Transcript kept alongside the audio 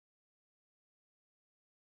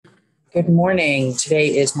Good morning.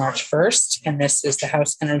 Today is March 1st, and this is the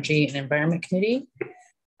House Energy and Environment Committee.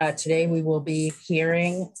 Today we will be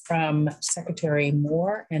hearing from Secretary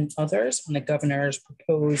Moore and others on the governor's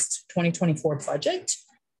proposed 2024 budget.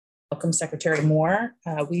 Welcome, Secretary Moore.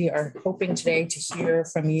 We are hoping today to hear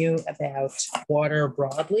from you about water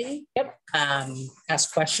broadly.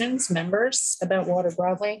 Ask questions, members, about water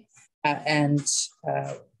broadly, and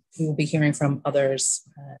we will be hearing from others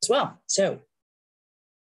as well. So,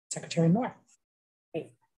 Secretary Moore.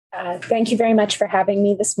 Thank you very much for having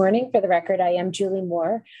me this morning. For the record, I am Julie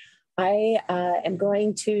Moore. I am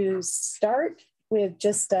going to start with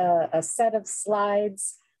just a set of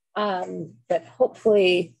slides that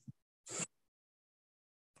hopefully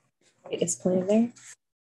is playing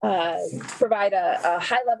there. Provide a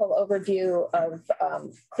high-level overview of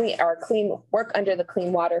our clean work under the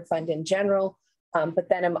Clean Water Fund in general. But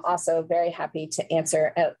then I'm also very happy to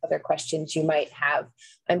answer other questions you might have.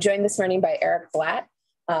 I'm joined this morning by Eric Blatt,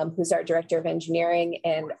 who's our Director of Engineering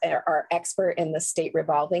and our expert in the State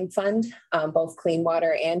Revolving Fund, both clean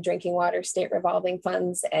water and drinking water state revolving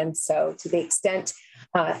funds. And so to the extent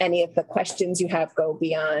any of the questions you have go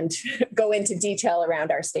into detail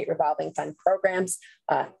around our State Revolving Fund programs,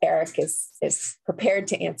 Eric is prepared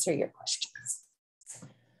to answer your questions.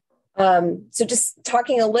 So just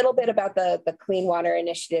talking a little bit about the Clean Water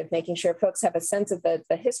Initiative, making sure folks have a sense of the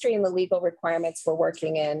history and the legal requirements we're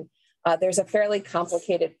working in. There's a fairly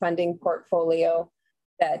complicated funding portfolio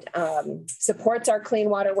that supports our clean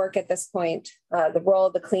water work at this point, the role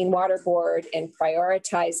of the Clean Water Board in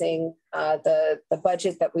prioritizing the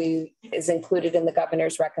budget that is included in the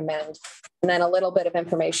governor's recommend, and then a little bit of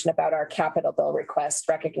information about our capital bill request,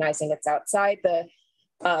 recognizing it's outside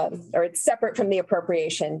or it's separate from the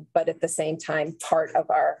appropriation, but at the same time, part of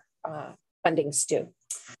our funding stew.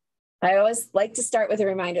 I always like to start with a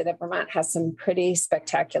reminder that Vermont has some pretty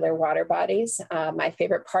spectacular water bodies. My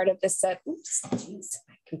favorite part of this set, my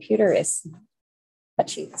computer is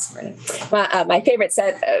touchy this morning. My favorite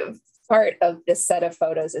part of this set of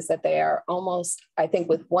photos is that they are almost, I think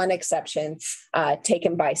with one exception,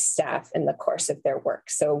 taken by staff in the course of their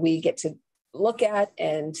work. So we get to look at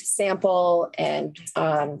and sample and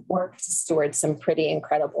work to steward some pretty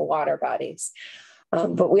incredible water bodies.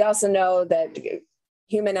 But we also know that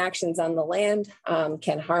human actions on the land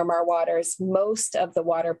can harm our waters. Most of the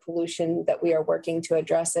water pollution that we are working to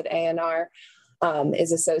address at ANR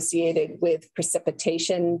is associated with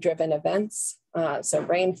precipitation-driven events. So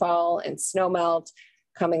rainfall and snowmelt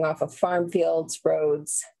coming off of farm fields,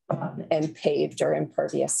 roads, and paved or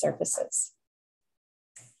impervious surfaces.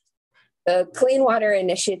 The Clean Water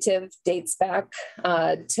Initiative dates back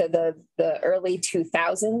to the early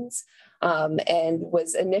 2000s and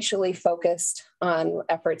was initially focused on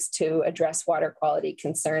efforts to address water quality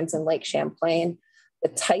concerns in Lake Champlain. The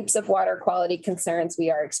types of water quality concerns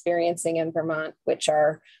we are experiencing in Vermont, which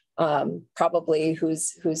are probably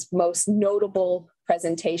whose most notable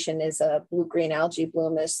presentation is a blue-green algae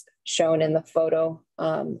bloom as shown in the photo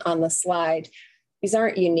on the slide. These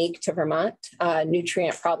aren't unique to Vermont.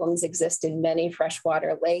 Nutrient problems exist in many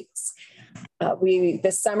freshwater lakes.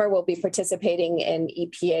 This summer will be participating in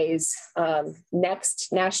EPA's next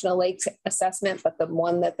National Lake Assessment, but the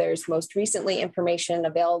one that there's most recently information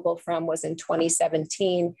available from was in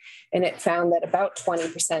 2017, and it found that about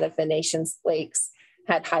 20% of the nation's lakes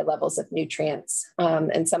had high levels of nutrients.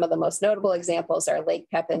 And some of the most notable examples are Lake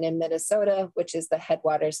Pepin in Minnesota, which is the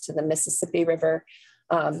headwaters to the Mississippi River,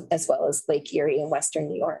 as well as Lake Erie in Western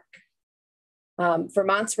New York.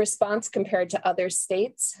 Vermont's response compared to other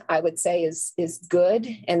states, I would say, is good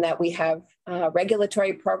in that we have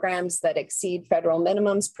regulatory programs that exceed federal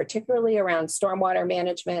minimums, particularly around stormwater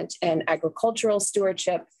management and agricultural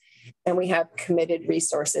stewardship. And we have committed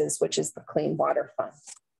resources, which is the Clean Water Fund.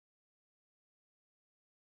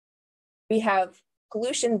 We have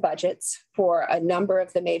pollution budgets for a number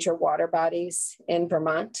of the major water bodies in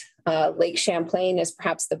Vermont. Lake Champlain is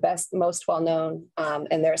perhaps the most well-known,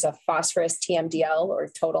 and there's a phosphorus TMDL, or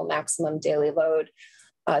total maximum daily load.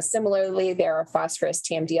 Similarly, there are phosphorus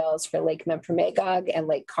TMDLs for Lake Memphremagog and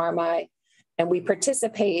Lake Carmi, and we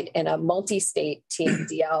participate in a multi-state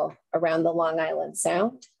TMDL around the Long Island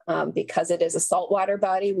Sound. Because it is a saltwater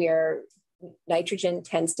body, nitrogen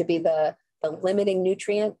tends to be the limiting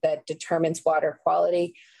nutrient that determines water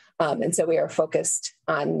quality. And so we are focused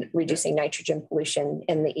on reducing nitrogen pollution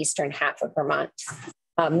in the eastern half of Vermont.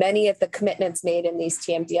 Many of the commitments made in these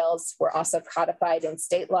TMDLs were also codified in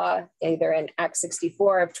state law, either in Act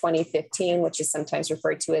 64 of 2015, which is sometimes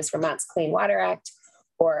referred to as Vermont's Clean Water Act,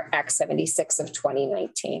 or Act 76 of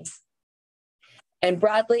 2019. And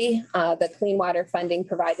broadly, the clean water funding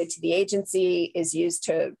provided to the agency is used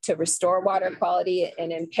to restore water quality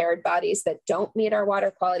in impaired bodies that don't meet our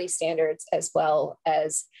water quality standards, as well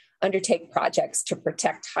as undertake projects to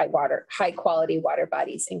protect high quality water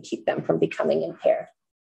bodies and keep them from becoming impaired.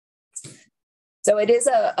 So it is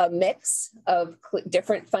a mix of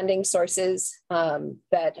different funding sources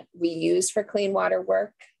that we use for clean water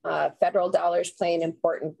work. Federal dollars play an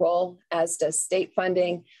important role, as does state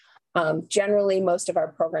funding. Generally, most of our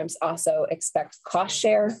programs also expect cost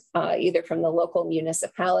share, either from the local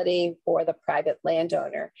municipality or the private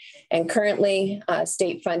landowner. And currently,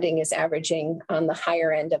 state funding is averaging on the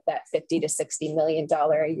higher end of that $50 to $60 million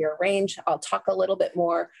a year range. I'll talk a little bit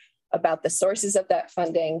more about the sources of that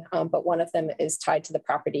funding, but one of them is tied to the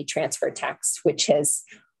property transfer tax, which has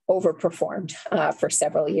overperformed for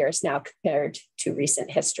several years now compared to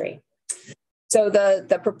recent history. So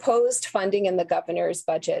the proposed funding in the governor's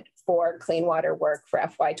budget for clean water work for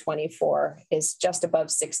FY24 is just above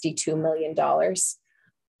 $62 million.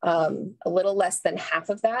 A little less than half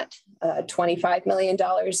of that, $25 million,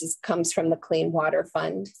 comes from the Clean Water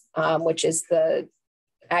Fund, which is the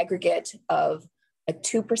aggregate of a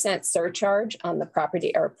 2% surcharge on the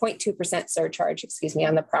property, or 0.2% surcharge, excuse me,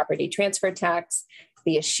 on the property transfer tax,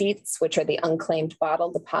 the escheats, which are the unclaimed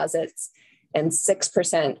bottle deposits, and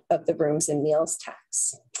 6% of the rooms and meals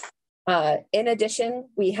tax. In addition,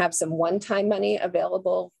 we have some one-time money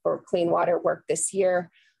available for clean water work this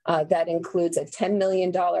year. That includes a $10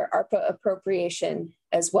 million ARPA appropriation,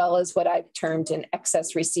 as well as what I've termed an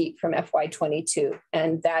excess receipt from FY22.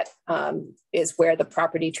 And that is where the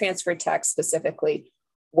property transfer tax specifically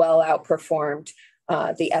well outperformed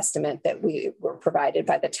the estimate that we were provided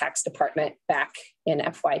by the tax department back in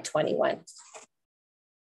FY21.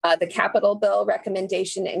 The capital bill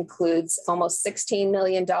recommendation includes almost $16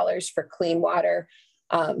 million for clean water,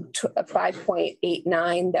 a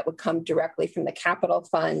 5.89 that would come directly from the capital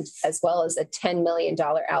fund, as well as a $10 million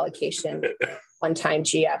allocation one-time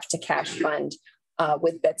GF to cash fund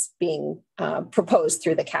that's being proposed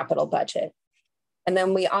through the capital budget. And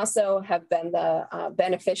then we also have been the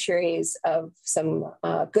beneficiaries of some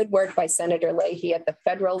good work by Senator Leahy at the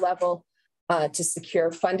federal level to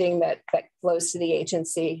secure funding that flows to the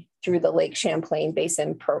agency through the Lake Champlain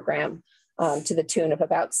Basin program to the tune of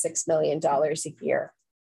about $6 million a year.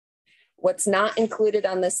 What's not included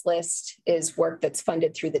on this list is work that's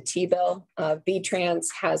funded through the T-bill. VTrans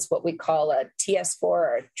has what we call a TS4,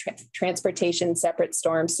 or Transportation Separate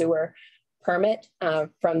Storm Sewer permit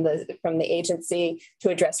from the agency to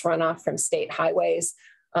address runoff from state highways.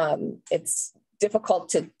 It's difficult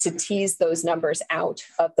to tease those numbers out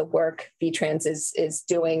of the work VTrans is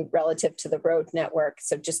doing relative to the road network.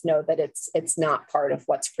 So just know that it's not part of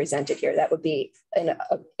what's presented here. That would be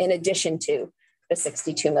in addition to the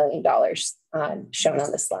 $62 million shown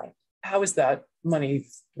on the slide. How is that money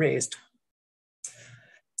raised?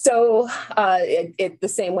 So the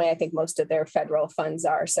same way I think most of their federal funds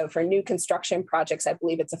are. So for new construction projects, I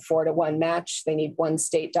believe it's a 4-to-1 match. They need one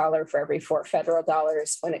state dollar for every 4 federal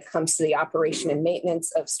dollars. When it comes to the operation and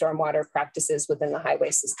maintenance of stormwater practices within the highway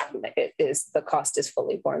system, the cost is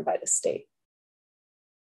fully borne by the state.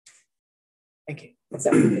 Thank you. So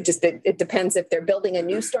it depends if they're building a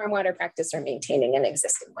new stormwater practice or maintaining an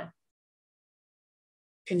existing one.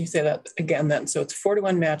 Can you say that again then? So it's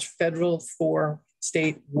 4-to-1 match, federal 4,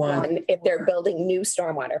 state 1. If they're building new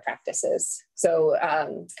stormwater practices. So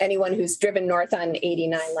anyone who's driven north on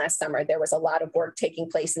 89 last summer, there was a lot of work taking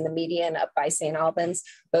place in the median up by St. Albans.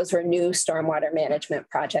 Those were new stormwater management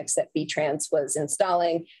projects that VTrans was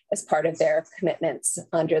installing as part of their commitments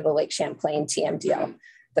under the Lake Champlain TMDL.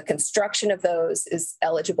 The construction of those is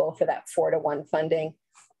eligible for that 4-to-1 funding.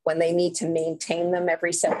 When they need to maintain them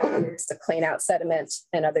every several years to clean out sediment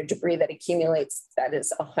and other debris that accumulates, that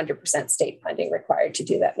is 100% state funding required to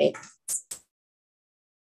do that maintenance.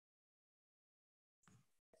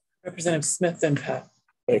 Representative Smith and Pat.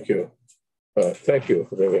 Thank you. Thank you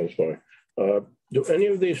for that answer. Do any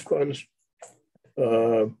of these funds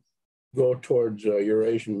go towards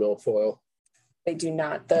Eurasian milfoil? They do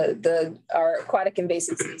not. Our aquatic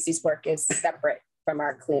invasive species work is separate from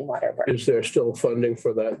our clean water work. Is there still funding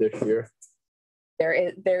for that this year? There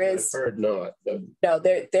is. I've heard not. No,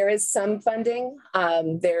 there is some funding.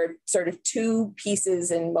 There are sort of two pieces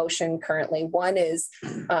in motion currently. One is,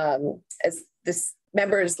 as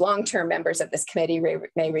this long-term members of this committee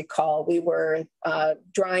may recall, we were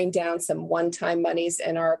drawing down some one-time monies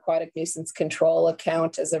in our aquatic nuisance control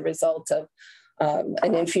account as a result of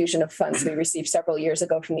an infusion of funds we received several years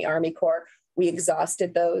ago from the Army Corps. We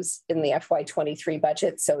exhausted those in the FY23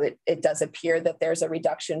 budget, so it does appear that there's a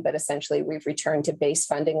reduction, but essentially we've returned to base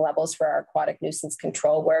funding levels for our aquatic nuisance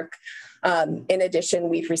control work. In addition,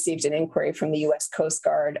 we've received an inquiry from the U.S. Coast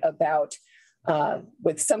Guard about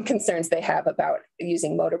with some concerns they have about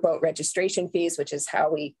using motorboat registration fees, which is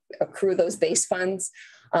how we accrue those base funds,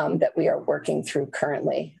 that we are working through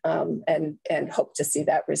currently, and hope to see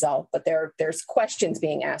that resolved. But there's questions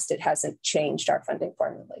being asked. It hasn't changed our funding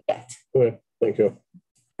formula yet. Okay, thank you.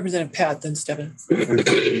 Representative Pat, then Stebbins.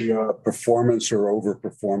 The performance or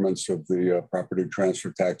overperformance of the property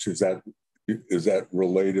transfer tax, is that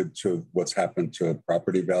related to what's happened to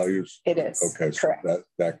property values? It is. Okay, so correct.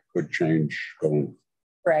 that could change going.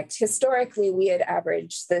 Correct. Historically, we had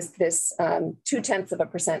averaged this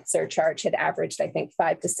 0.2% surcharge had averaged, I think,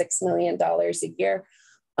 $5 to $6 million a year.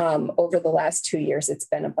 Over the last 2 years, it's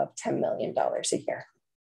been above $10 million a year.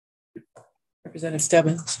 Representative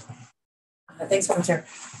Stebbins. Thanks, Madam Chair.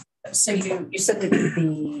 So you said that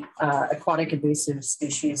the aquatic invasive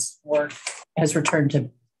species work has returned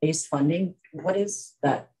to base funding. What is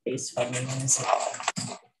that base funding? Is it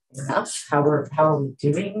enough? How are we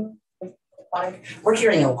doing? We're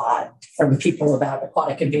hearing a lot from people about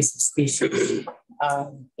aquatic invasive species.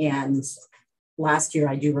 And last year,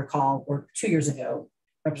 I do recall, or 2 years ago,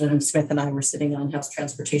 Representative Smith and I were sitting on House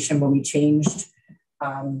Transportation when we changed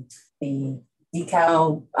the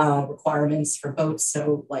decal requirements for boats.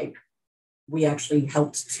 So like we actually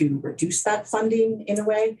helped to reduce that funding in a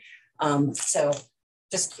way. So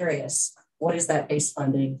just curious, what is that base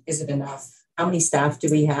funding? Is it enough? How many staff do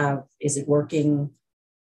we have? Is it working?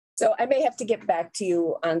 So I may have to get back to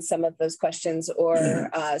you on some of those questions, or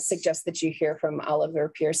suggest that you hear from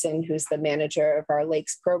Oliver Pearson, who's the manager of our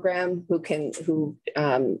Lakes program, who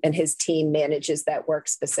and his team manages that work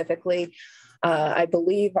specifically. I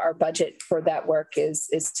believe our budget for that work is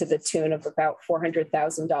to the tune of about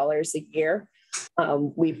 $400,000 a year.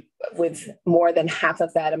 With more than half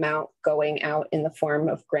of that amount going out in the form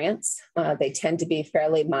of grants. They tend to be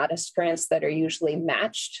fairly modest grants that are usually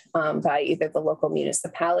matched by either the local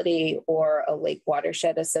municipality or a lake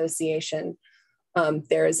watershed association.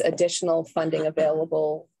 There is additional funding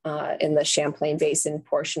available in the Champlain Basin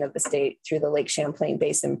portion of the state through the Lake Champlain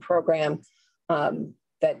Basin program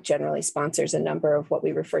that generally sponsors a number of what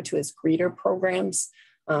we refer to as greeter programs.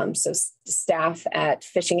 So staff at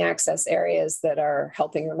fishing access areas that are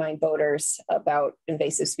helping remind boaters about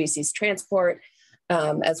invasive species transport,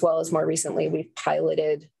 as well as more recently, we've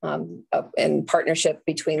piloted in partnership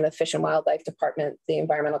between the Fish and Wildlife Department, the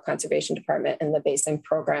Environmental Conservation Department, and the Basin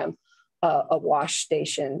program, a wash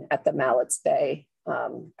station at the Mallett's Bay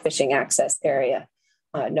fishing access area,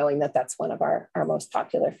 knowing that that's one of our most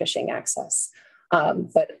popular fishing access.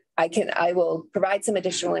 But I will provide some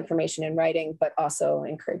additional information in writing, but also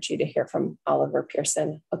encourage you to hear from Oliver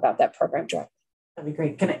Pearson about that program directly. That'd be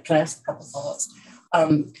great. Can I ask a couple follow-ups?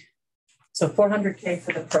 So $400K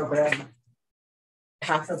for the program,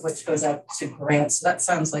 half of which goes out to grants. So that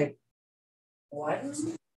sounds like 1,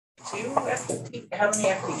 2 FTE. How many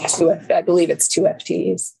FTEs? I believe it's 2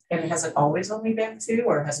 FTEs. And has it always only been 2,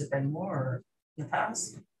 or has it been more in the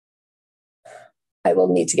past? I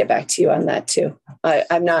will need to get back to you on that too.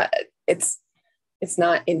 I'm not, it's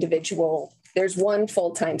not individual. There's one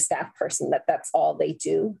full-time staff person that's all they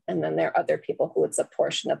do. And then there are other who it's a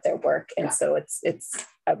portion of their work. And so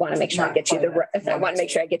I want to make sure I get you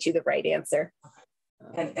I get you the right answer.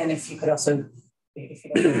 And if you could also, if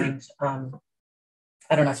you don't mind,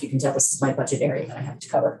 I don't know if you can tell this is my budget area that I have to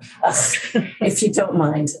cover. If you don't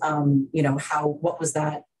mind, what was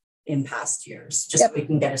that in past years? Just so we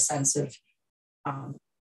can get a sense of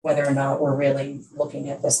whether or not we're really looking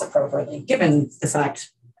at this appropriately, given the fact,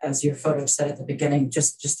 as your photo said at the beginning,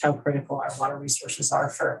 just how critical our water resources are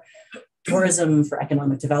for tourism, for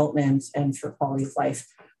economic development, and for quality of life.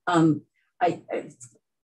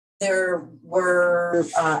 There were,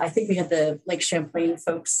 I think we had the Lake Champlain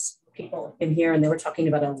people in here, and they were talking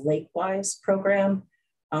about a Lake-wise program.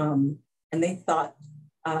 And they thought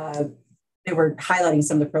they were highlighting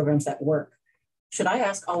some of the programs that work. Should I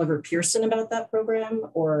ask Oliver Pearson about that program,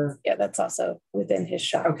 or? Yeah, that's also within his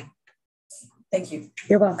shop. Okay. Thank you.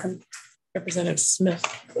 You're welcome. Representative Smith.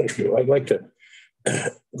 Thank you. I'd like to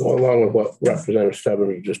go along with what Representative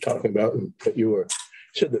Stebbins was just talking about, and that you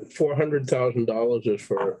said that $400,000 is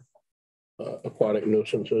for aquatic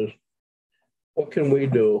nuisances. What can we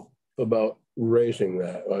do about raising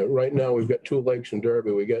that? Right now, we've got 2 lakes in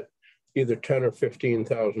Derby. We get either $10,000 or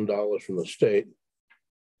 $15,000 from the state,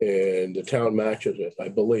 and the town matches it, I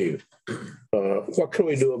believe. What can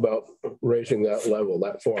we do about raising that level,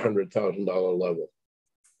 that $400,000 level?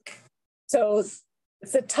 So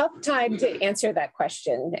It's a tough time to answer that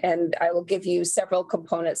question, and I will give you several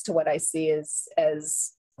components to what I see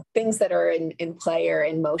as things that are in play or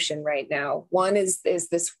in motion right now. One is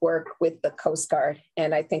this work with the Coast Guard,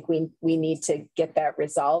 and I think we need to get that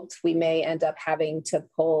resolved. We may end up having to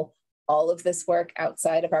pull all of this work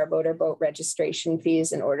outside of our motorboat registration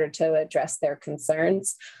fees in order to address their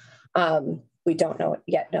concerns. We don't know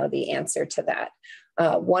the answer to that.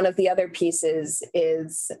 One of the other pieces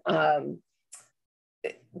is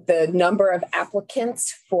the number of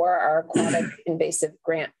applicants for our aquatic invasive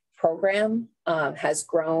grant program has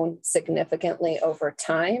grown significantly over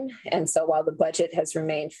time. And so while the budget has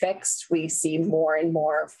remained fixed, we see more and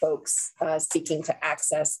more folks seeking to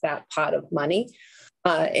access that pot of money.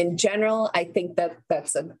 In general, I think that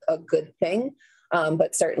that's a good thing,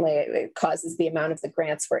 but certainly it causes the amount of the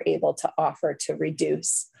grants we're able to offer to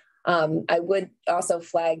reduce. I would also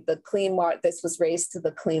flag the clean water. This was raised to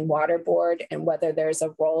the Clean Water Board, and whether there's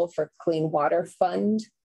a role for Clean Water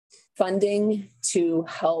funding to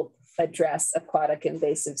help address aquatic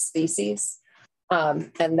invasive species.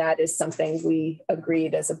 And that is something we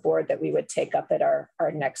agreed as a board that we would take up at our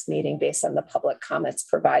next meeting based on the public comments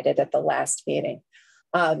provided at the last meeting.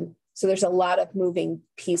 So there's a lot of moving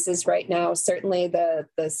pieces right now. Certainly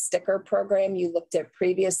the sticker program you looked at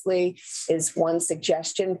previously is one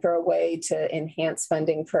suggestion for a way to enhance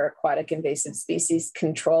funding for aquatic invasive species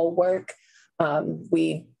control work.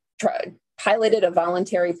 We piloted a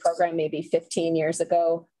voluntary program maybe 15 years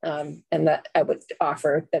ago, and that I would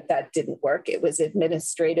offer that didn't work. It was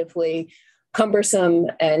administratively cumbersome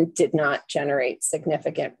and did not generate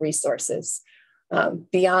significant resources.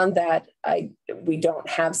 Beyond that, we don't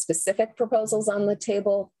have specific proposals on the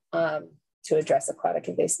table to address aquatic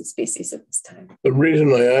invasive species at this time. The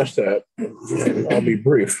reason I asked that, and I'll be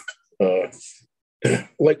brief,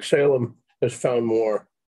 Lake Salem has found more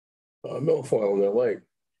milfoil in their lake,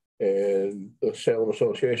 and the Salem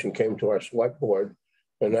Association came to our select board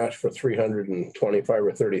and asked for $325,000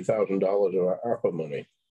 or $30,000 of our ARPA money,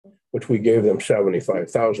 which we gave them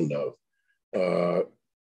 $75,000 of.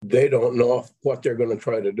 They don't know if what they're going to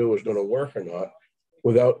try to do is going to work or not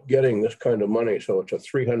without getting this kind of money. So it's a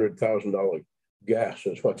 $300,000 guess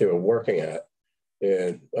is what they were working at.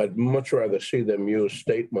 And I'd much rather see them use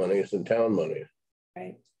state monies than town money.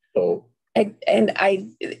 Right. So.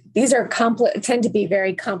 These are tend to be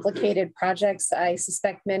very complicated projects. I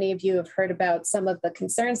suspect many of you have heard about some of the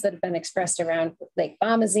concerns that have been expressed around Lake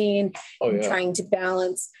Bomazene, trying to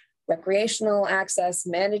balance recreational access,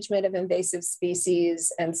 management of invasive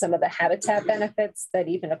species, and some of the habitat benefits that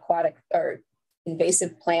even aquatic or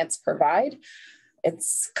invasive plants provide.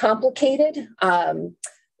 It's complicated.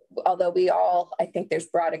 Although I think there's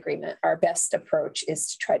broad agreement, our best approach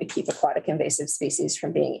is to try to keep aquatic invasive species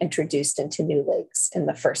from being introduced into new lakes in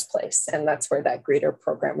the first place. And that's where that greeter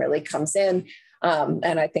program really comes in.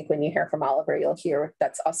 And I think when you hear from Oliver, you'll hear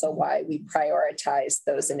that's also why we prioritize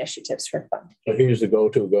those initiatives for funding. So he's the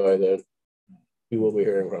go-to guy that you will be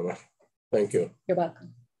hearing from. Thank you. You're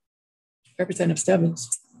welcome. Representative Stebbins.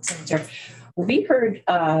 Senator, we heard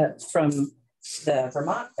from the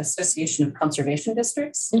Vermont Association of Conservation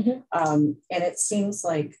Districts, and it seems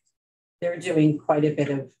like they're doing quite a bit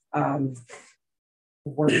of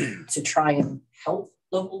work to try and help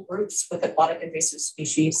local groups with aquatic invasive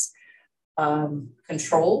species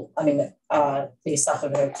control. I mean, based off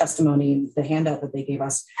of their testimony, the handout that they gave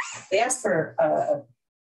us, they asked for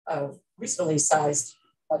a reasonably sized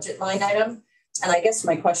budget line item. And I guess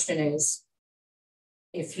my question is,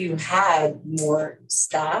 if you had more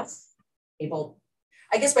staff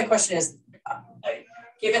I guess my question is,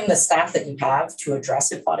 given the staff that you have to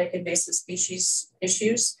address aquatic invasive species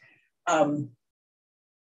issues,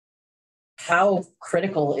 how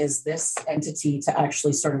critical is this entity to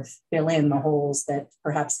actually sort of fill in the holes that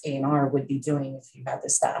perhaps A&R would be doing if you had the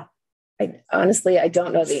staff? Honestly, I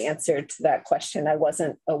don't know the answer to that question. I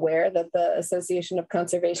wasn't aware that the Association of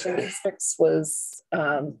Conservation Districts was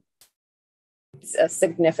a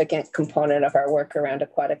significant component of our work around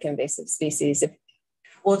aquatic invasive species.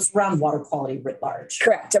 Well, it's around water quality writ large.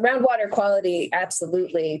 Correct. Around water quality,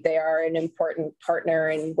 absolutely. They are an important partner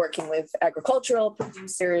in working with agricultural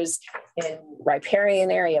producers in riparian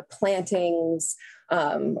area plantings.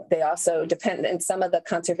 They also depend, and some of the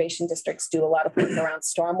conservation districts do a lot of work around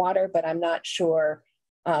stormwater, but I'm not sure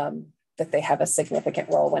that they have a significant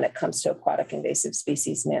role when it comes to aquatic invasive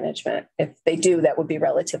species management. If they do, that would be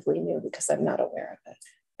relatively new because I'm not aware of it.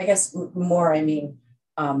 I guess more, I mean,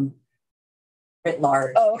 writ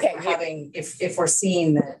large. Oh, okay. If we're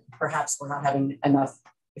seeing that perhaps we're not having enough,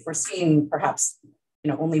 if we're seeing perhaps,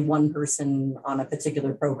 only one person on a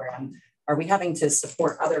particular program, are we having to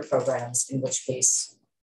support other programs, in which case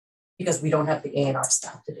because we don't have the A&R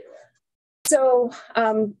staff to do it. So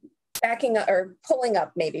backing up or pulling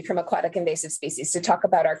up maybe from aquatic invasive species to talk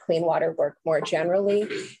about our clean water work more generally.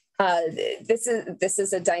 This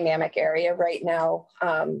is a dynamic area right now.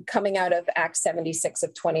 Coming out of Act 76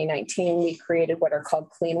 of 2019, we created what are called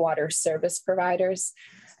clean water service providers.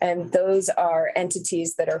 And those are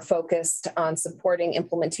entities that are focused on supporting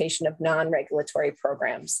implementation of non-regulatory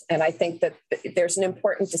programs. And I think that there's an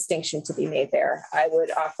important distinction to be made there. I would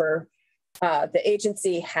offer the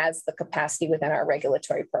agency has the capacity within our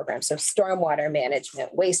regulatory program. So stormwater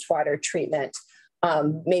management, wastewater treatment,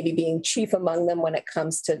 maybe being chief among them when it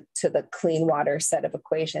comes to the clean water set of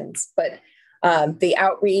equations. But the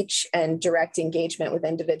outreach and direct engagement with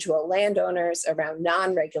individual landowners around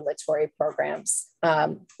non-regulatory programs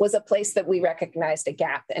was a place that we recognized a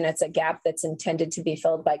gap. And it's a gap that's intended to be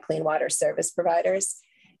filled by clean water service providers.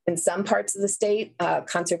 In some parts of the state,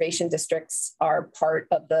 conservation districts are part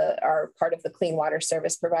of the clean water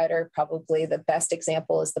service provider. Probably the best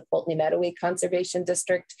example is the Poultney-Meadowy Conservation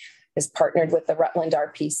District is partnered with the Rutland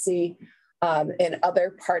RPC. In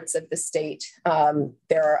other parts of the state,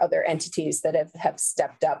 there are other entities that have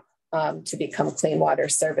stepped up to become clean water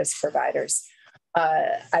service providers.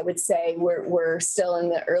 I would say we're still in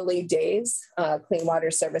the early days. Clean water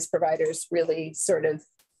service providers really sort of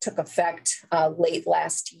took effect late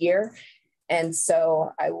last year. And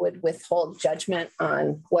so I would withhold judgment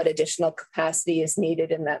on what additional capacity is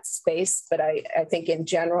needed in that space. But I think in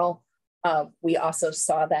general, we also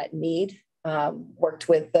saw that need, worked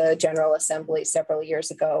with the General Assembly several years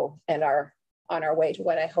ago and are on our way to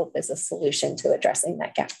what I hope is a solution to addressing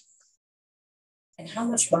that gap. And how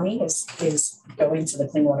much money is going to the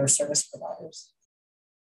clean water service providers?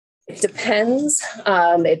 It depends.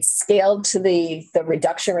 It's scaled to the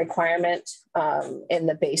reduction requirement in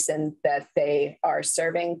the basin that they are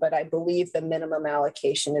serving, but I believe the minimum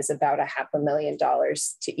allocation is about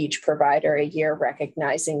 $500,000 to each provider a year,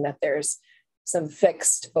 recognizing that there's some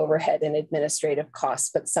fixed overhead and administrative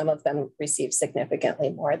costs, but some of them receive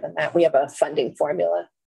significantly more than that. We have a funding formula.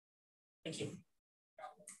 Thank you.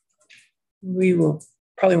 We will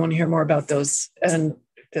probably want to hear more about those, and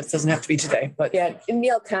this doesn't have to be today, but yeah,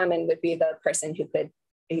 Neil Common would be the person who could,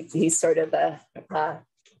 he's sort of the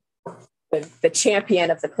champion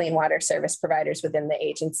of the clean water service providers within the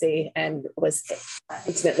agency and was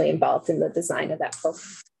intimately involved in the design of that program.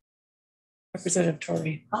 Representative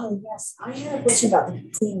Torrey. Oh, yes. I had a question about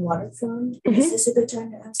the Clean Water Fund. Is this a good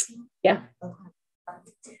time to ask you? Yeah.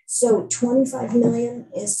 Okay. So 25 million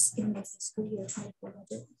is in the fiscal year 24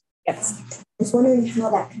 budget? Yes. I was wondering how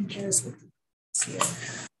that compares with this year.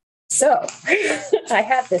 So I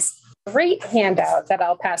have this great handout that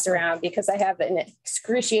I'll pass around because I have an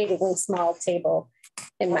excruciatingly small table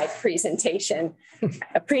in my presentation.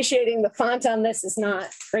 Appreciating the font on this is not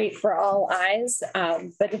great for all eyes,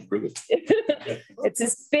 but it's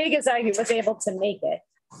as big as I was able to make it.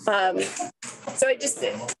 So I just,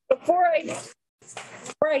 before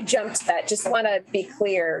I jump to that, just want to be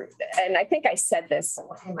clear, and I think I said this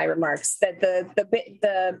in my remarks, that the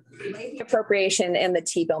appropriation and the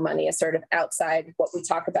T-bill money is sort of outside what we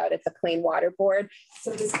talk about at the Clean Water Board.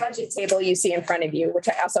 So this budget table you see in front of you, which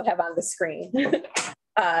I also have on the screen,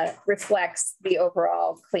 reflects the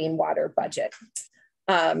overall clean water budget.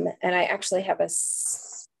 And I actually have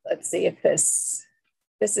let's see if this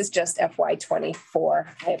is just FY24.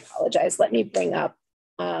 I apologize. Let me bring up.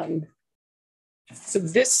 So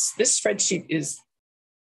this spreadsheet is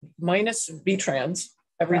minus VTrans,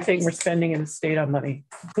 everything Right. We're spending in the state on money,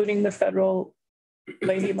 including the federal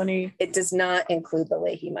Leahy money. It does not include the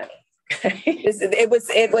Leahy money. It was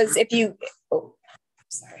if you, oh,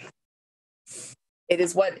 sorry. It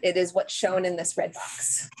is what's shown in this red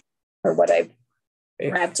box, or what I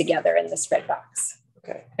grabbed together in this red box.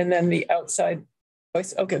 Okay, and then the outside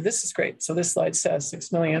voice. Okay, this is great. So this slide says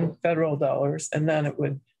 $6 million federal dollars, and then it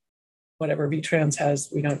would, whatever VTrans has,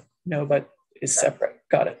 we don't know, but is separate.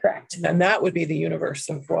 Got it. Correct. And that would be the universe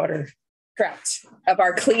of water. Correct. Of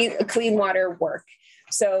our clean water work.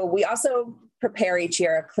 So we also prepare each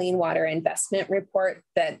year a clean water investment report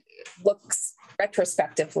that looks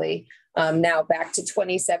retrospectively now back to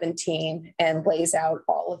 2017 and lays out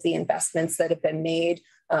all of the investments that have been made,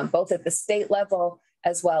 both at the state level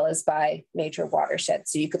as well as by major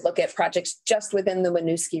watersheds. So you could look at projects just within the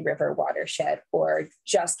Winooski River watershed or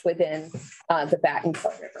just within the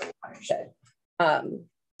Battencourt River watershed.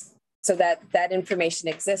 So that information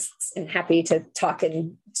exists, and happy to talk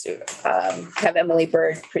and to have Emily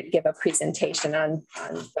Bird give a presentation on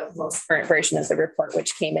the most current version of the report,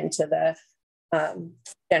 which came into the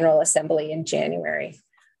General Assembly in January.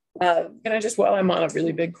 Can I just, while I'm on a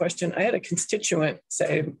really big question, I had a constituent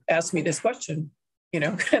ask me this question,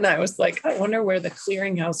 and I was like, I wonder where the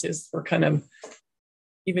clearinghouse is for kind of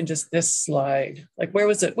even just this slide. Like, where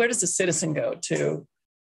does the citizen go to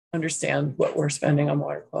understand what we're spending on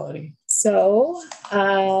water quality? So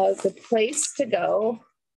the place to go,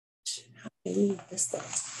 I need this thing.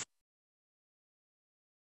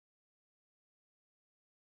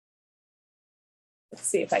 Let's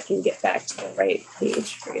see if I can get back to the right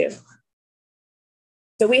page for you.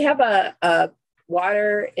 So we have a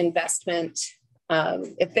water investment.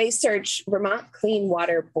 If they search Vermont Clean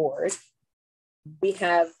Water Board, we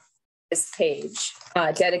have this page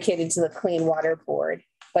dedicated to the Clean Water Board,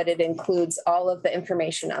 but it includes all of the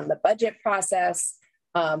information on the budget process,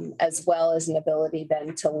 as well as an ability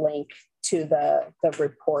then to link to the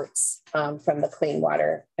reports from the Clean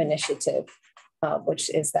Water Initiative, which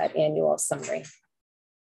is that annual summary.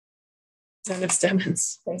 Representative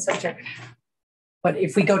Stemmons. Thanks, Richard. But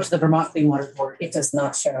if we go to the Vermont Clean Water Board, it does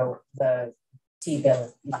not show the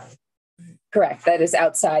T-bill money. Correct. That is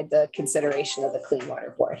outside the consideration of the Clean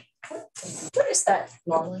Water Board. What is that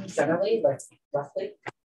normally, generally, like roughly?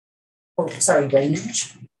 Oh, sorry,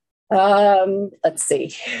 range? Let's see.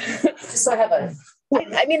 Just so I have a.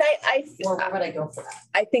 I mean, Or where would I go for that?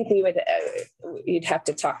 I think we would. You'd have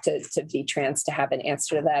to talk to V-Trans to have an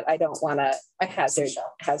answer to that. I don't want to hazard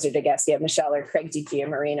a guess. Yeah, Michelle or Craig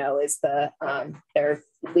DiGiamarino is the their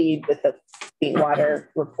lead with the clean water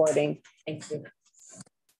reporting. Thank you.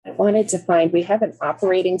 I wanted to find, we have an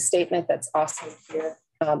operating statement that's also here.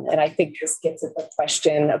 And I think this gets at the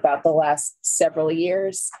question about the last several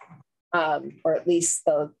years, or at least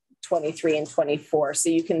the 23 and 24. So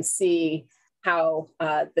you can see how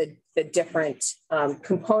the different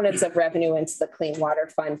components of revenue into the Clean Water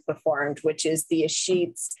Fund performed, which is the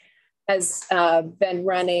sheets has been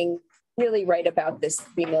running really right about this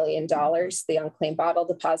 $3 million, the unclaimed bottle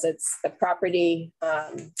deposits, the property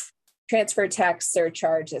transfer tax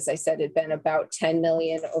surcharge, as I said, had been about 10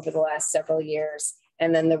 million over the last several years.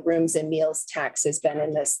 And then the rooms and meals tax has been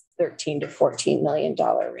in this $13 to $14 million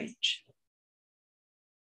range.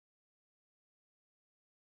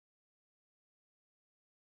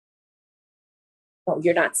 Oh,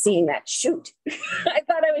 you're not seeing that. Shoot. I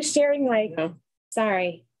thought I was sharing my,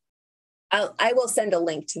 sorry. I will send a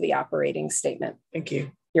link to the operating statement. Thank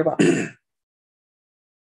you. You're welcome.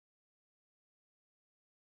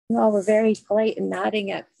 Well, we're very polite and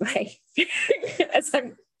nodding at my as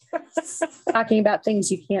I'm talking about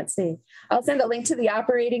things you can't see. I'll send a link to the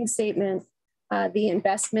operating statement, the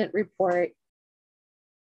investment report,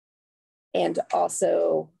 and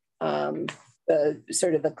also the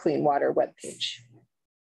sort of the clean water webpage.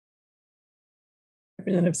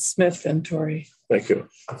 Representative Smith and Tory. Thank you.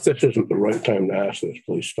 If this isn't the right time to ask this,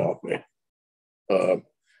 please stop me. I'm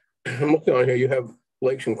looking on here. You have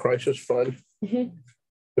Lakes in Crisis Fund. Mm-hmm.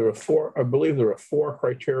 There are four, I believe there are 4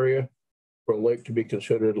 criteria for a lake to be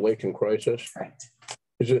considered lake in crisis. Correct.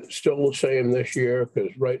 Is it still the same this year?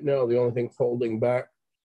 Because right now, the only thing holding back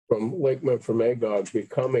from Lake Memphremagog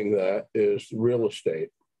becoming that is real estate.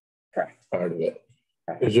 Correct. Part of it.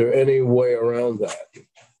 Correct. Is there any way around that?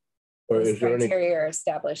 Or is there any criteria are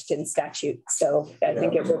established in statute? So I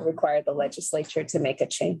think it would require the legislature to make a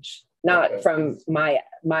change. Not from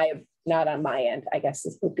not on my end, I guess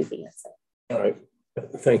this would be the answer. All right.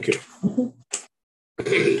 Thank you.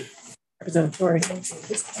 Representative Tory.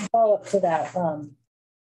 Just to follow up to that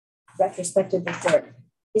retrospective report,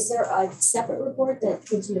 is there a separate report that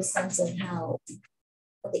gives you a sense of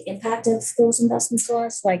what the impact of those investments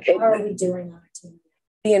was? Like, how are we doing on it?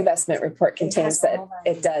 The investment report contains that.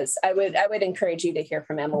 It does. I would encourage you to hear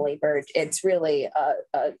from Emily Bird. It's really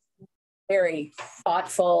a very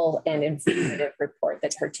thoughtful and informative report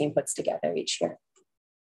that her team puts together each year.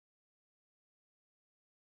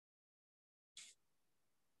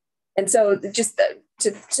 And so just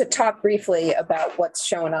to talk briefly about what's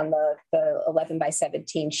shown on the 11 by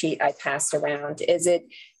 17 sheet I passed around is it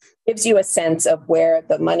gives you a sense of where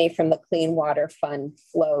the money from the Clean Water Fund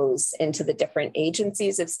flows into the different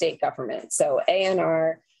agencies of state government. So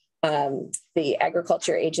ANR, the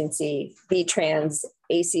Agriculture Agency, V-Trans,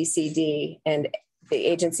 ACCD, and the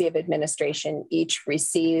Agency of Administration each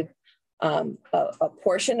receive a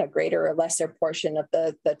portion, a greater or lesser portion of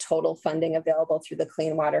the total funding available through the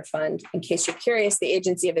Clean Water Fund. In case you're curious, the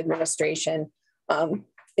Agency of Administration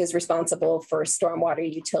is responsible for stormwater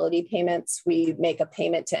utility payments. We make a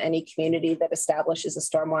payment to any community that establishes a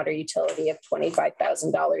stormwater utility of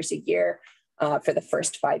 $25,000 a year for the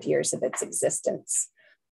first 5 years of its existence.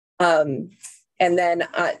 And then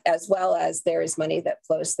as well as there is money that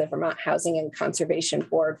flows to the Vermont Housing and Conservation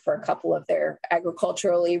Board for a couple of their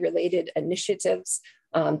agriculturally related initiatives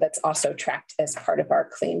that's also tracked as part of our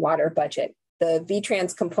clean water budget. The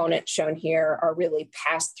VTrans components shown here are really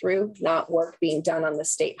pass through, not work being done on the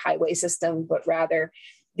state highway system, but rather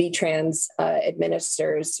VTrans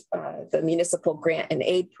administers the municipal grant and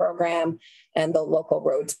aid program and the local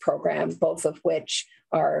roads program, both of which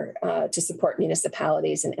are to support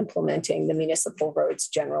municipalities in implementing the municipal roads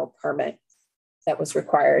general permit that was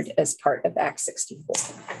required as part of Act 64.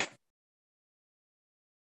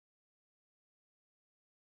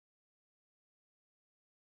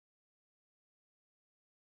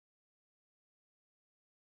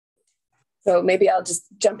 So maybe I'll just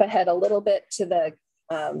jump ahead a little bit to the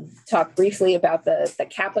talk briefly about the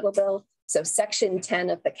capital bill. So section 10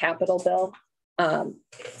 of the capital bill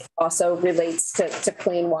also relates to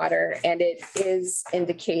clean water, and it is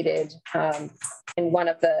indicated in one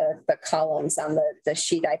of the columns on the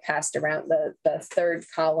sheet I passed around. The third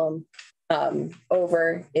column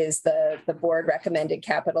over is the board recommended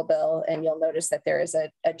capital bill, and you'll notice that there is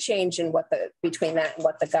a change in between that and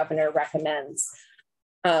what the governor recommends.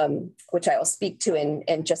 Which I will speak to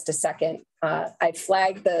in just a second. I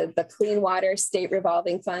flagged the Clean Water State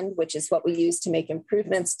Revolving Fund, which is what we use to make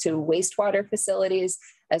improvements to wastewater facilities,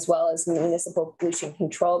 as well as municipal pollution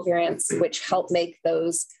control grants, which help make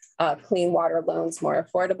those clean water loans more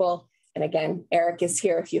affordable. And again, Eric is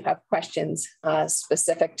here if you have questions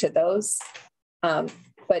specific to those.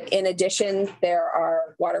 But in addition, there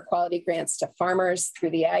are water quality grants to farmers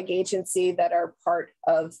through the Ag Agency that are part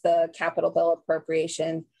of the capital bill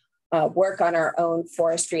appropriation, work on our own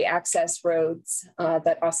forestry access roads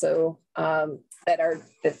that also that are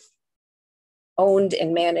owned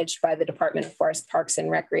and managed by the Department of Forest Parks and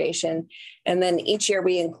Recreation. And then each year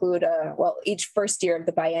we include each first year of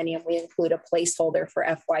the biennium, we include a placeholder for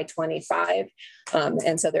FY25.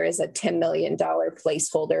 And so there is a $10 million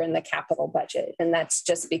placeholder in the capital budget. And that's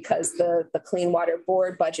just because the Clean Water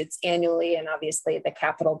Board budgets annually, and obviously the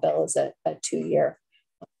capital bill is a 2-year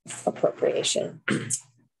appropriation.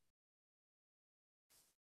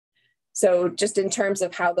 So just in terms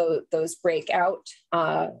of how those break out,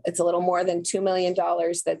 it's a little more than $2 million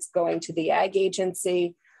that's going to the Ag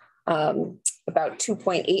Agency, about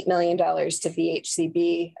 $2.8 million to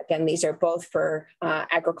VHCB. Again, these are both for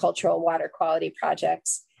agricultural water quality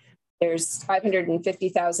projects. There's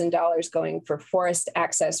 $550,000 going for forest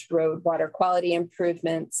access road water quality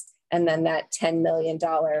improvements, and then that $10 million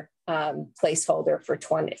placeholder for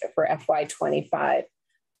FY25.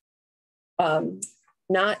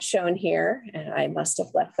 Not shown here, and I must have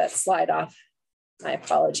left that slide off, my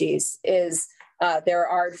apologies, is there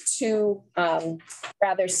are two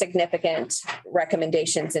rather significant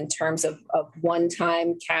recommendations in terms of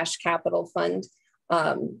one-time cash capital fund.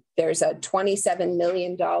 There's a $27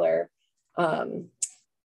 million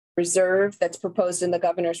reserve that's proposed in the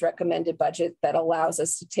governor's recommended budget that allows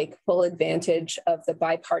us to take full advantage of the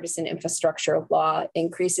bipartisan infrastructure law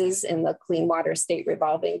increases in the Clean Water State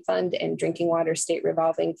Revolving Fund and Drinking Water State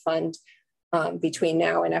Revolving Fund between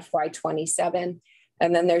now and FY27.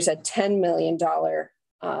 And then there's a $10 million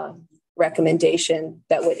recommendation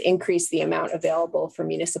that would increase the amount available for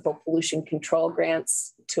municipal pollution control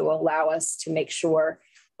grants to allow us to make sure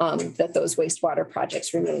that those wastewater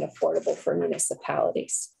projects remain affordable for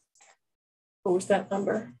municipalities. What was that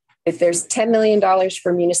number? If there's $10 million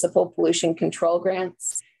for municipal pollution control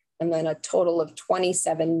grants, and then a total of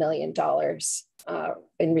 $27 million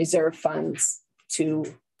in reserve funds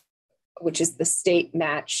which is the state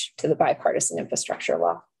match to the bipartisan infrastructure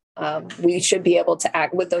law. We should be able to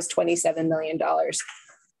act with those $27 million.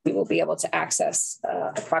 We will be able to access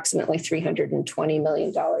approximately $320 million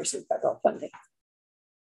in federal funding.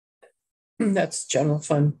 That's general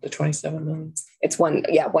fund, the 27 million. It's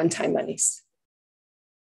one-time monies.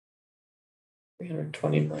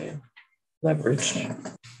 320 million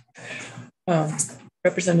leveraged.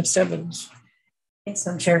 Representative Stebbins. Thanks,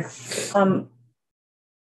 I'm Chair.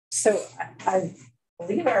 So I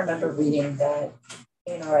believe I remember reading that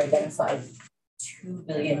ANR identified $2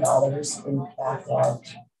 billion in backlog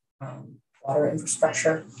water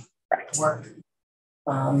infrastructure work.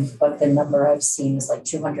 But the number I've seen is like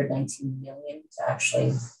 219 million to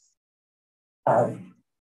actually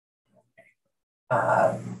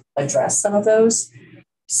address some of those.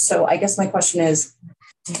 So I guess my question is,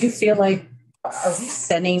 do you feel like,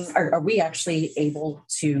 are we actually able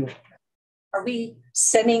to, are we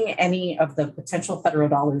sending any of the potential federal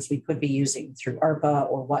dollars we could be using through ARPA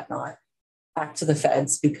or whatnot back to the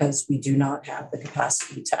feds because we do not have the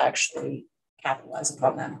capacity to actually capitalize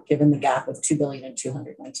upon them, given the gap of $2 billion and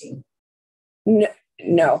 219?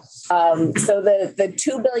 No. So the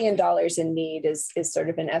 $2 billion in need is sort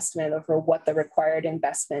of an estimate over what the required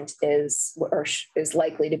investment is or is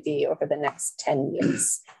likely to be over the next 10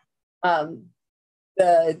 years.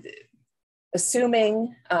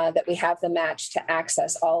 Assuming that we have the match to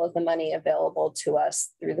access all of the money available to us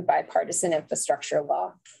through the bipartisan infrastructure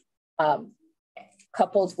law,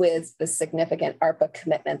 coupled with the significant ARPA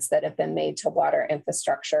commitments that have been made to water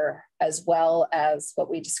infrastructure, as well as what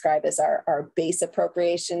we describe as our base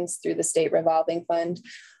appropriations through the state revolving fund,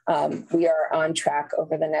 we are on track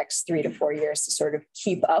over the next 3 to 4 years to sort of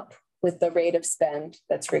keep up with the rate of spend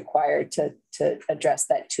that's required to address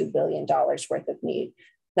that $2 billion worth of need.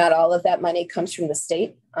 Not all of that money comes from the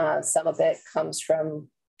state. Some of it comes from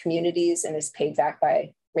communities and is paid back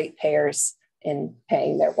by ratepayers in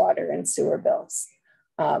paying their water and sewer bills.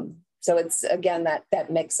 So it's, again,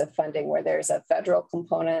 that mix of funding where there's a federal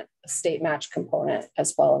component, a state match component,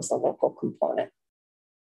 as well as a local component.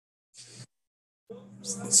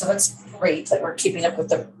 So that's great that we're keeping up with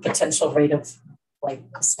the potential rate of like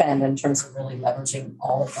spend in terms of really leveraging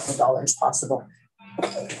all of the dollars possible.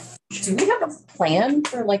 Do we have a plan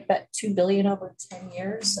for like that $2 billion over 10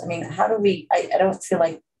 years? I mean, how do we, I don't feel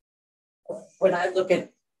like when I look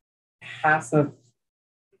at half a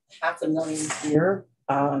million here,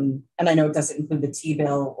 and I know it doesn't include the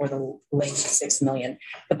T-bill or the late 6 million,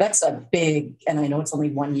 but that's a big, and I know it's only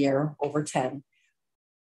 1 year over 10.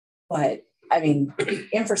 But I mean,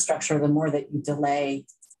 infrastructure, the more that you delay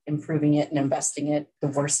improving it and investing it, the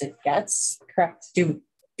worse it gets. Correct. Do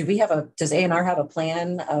we have does A&R have a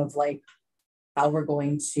plan of like how we're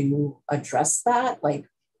going to address that? Like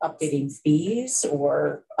updating fees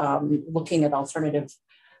or looking at alternative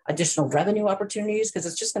additional revenue opportunities? Because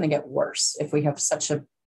it's just going to get worse if we have such a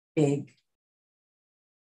big.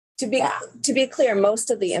 To be clear, most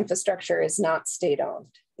of the infrastructure is not state-owned.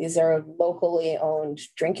 These are locally owned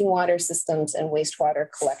drinking water systems and wastewater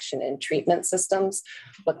collection and treatment systems.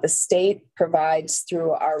 What the state provides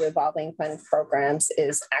through our revolving fund programs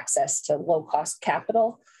is access to low-cost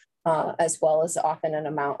capital, as well as often an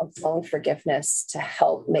amount of loan forgiveness to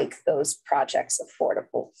help make those projects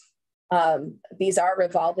affordable. These are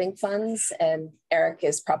revolving funds, and Eric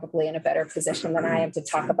is probably in a better position than I am to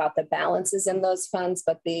talk about the balances in those funds,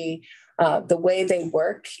 but the way they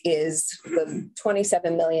work is the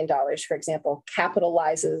 $27 million, for example,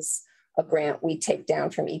 capitalizes a grant we take down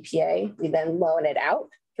from EPA. We then loan it out,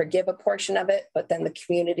 forgive a portion of it, but then the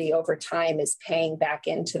community over time is paying back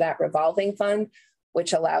into that revolving fund,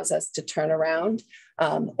 which allows us to turn around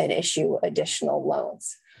and issue additional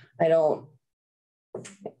loans. I don't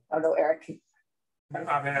know, Eric.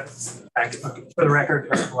 I mean, for the record,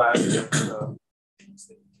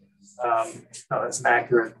 no, that's an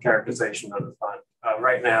accurate characterization of the fund.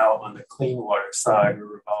 Right now, on the clean water side,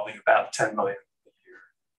 we're revolving about $10 million a year.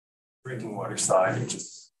 Drinking water side, which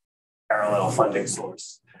is parallel funding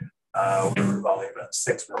source, we're revolving about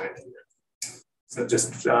 $6 million a year. So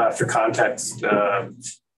just for context,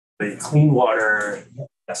 the clean water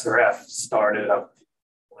SRF started up in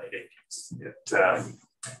the late 80s.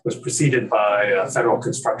 It was preceded by a federal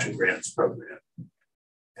construction grants program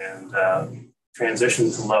and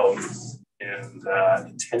transitioned to loans.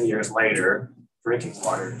 And 10 years later, drinking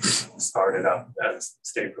water started up as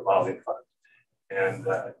state revolving fund. And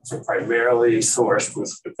so primarily sourced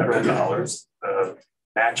with the federal dollars. The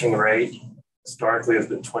matching rate historically has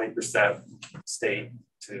been 20% state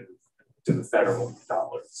to the federal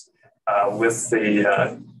dollars. With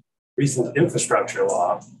the recent infrastructure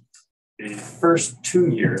law, the first 2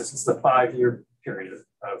 years is the 5-year period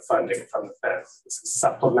of funding from the feds. This is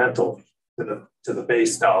supplemental to the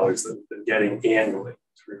base dollars that we've been getting annually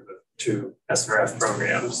through the 2 SRF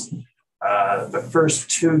programs. The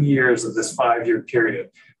first 2 years of this 5-year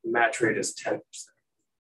period, the match rate is 10%.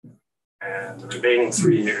 And the remaining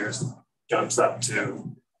 3 years jumps up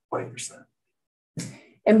to 20%.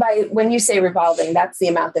 And when you say revolving, that's the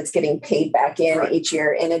amount that's getting paid back in each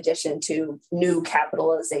year, in addition to new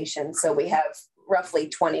capitalization. So we have roughly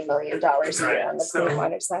 $20 million a year on the clean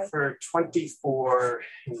water side. For 24,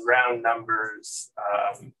 in round numbers,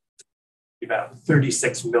 about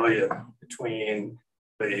 36 million between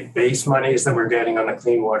the base monies that we're getting on the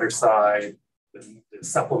clean water side, the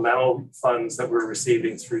supplemental funds that we're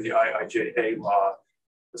receiving through the IIJA law,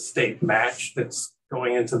 the state match that's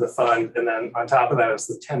going into the fund, and then on top of that is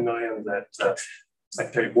the 10 million that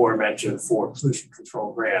Secretary Moore mentioned for pollution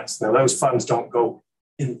control grants. Now those funds don't go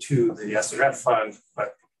into the SRF fund,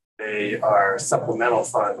 but they are supplemental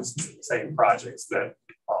funds to the same projects that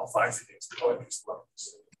qualify for these these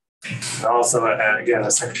loans. And also, again,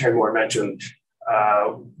 as Secretary Moore mentioned,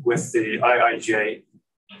 with the IIJA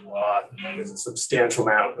There's a substantial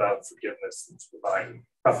amount of forgiveness that's provided,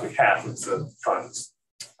 roughly half of the funds,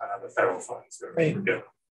 the federal funds that are forgiven.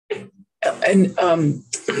 And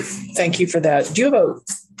thank you for that. Do you have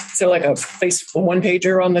is there like a one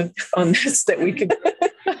pager on this that we could?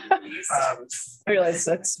 I realize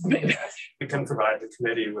that's maybe. We can provide the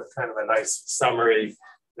committee with kind of a nice summary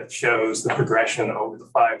that shows the progression over the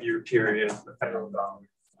 5-year period of the federal dollars.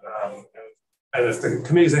 And if the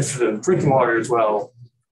committee is interested in drinking water as well,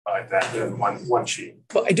 that in one sheet.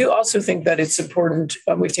 Well, I do also think that it's important.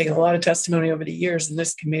 We've taken a lot of testimony over the years in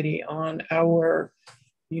this committee on our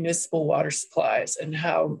municipal water supplies and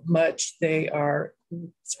how much they are,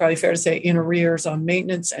 it's probably fair to say, in arrears on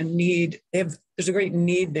maintenance and need. There's a great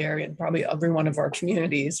need there in probably every one of our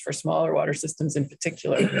communities for smaller water systems in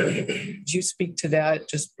particular. Could you speak to that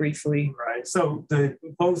just briefly? Right. So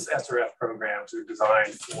both SRF programs are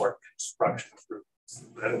designed for construction improvements.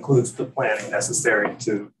 That includes the planning necessary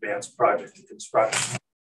to advance project to construction.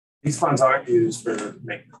 These funds aren't used for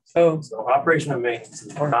maintenance. So operation and maintenance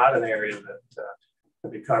is not an area that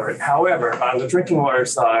can be covered. However, on the drinking water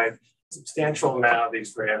side, a substantial amount of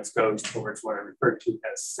these grants goes towards what are referred to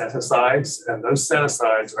as set-asides, and those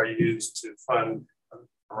set-asides are used to fund a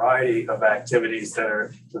variety of activities that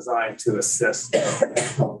are designed to assist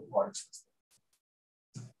the water system,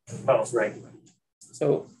 as well as regulate.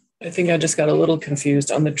 So I think I just got a little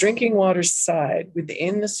confused. On the drinking water side,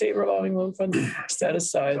 within the state revolving loan fund,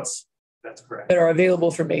 set-asides that's correct that are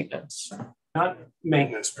available for maintenance. Not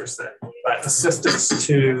maintenance per se, but assistance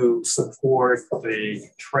to support the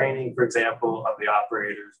training, for example, of the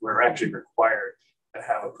operators. We're actually required to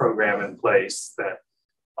have a program in place that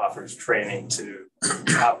offers training to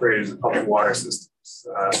operators of public water systems.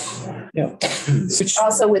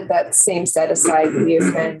 Also, with that same set aside, we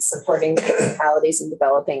have been supporting municipalities in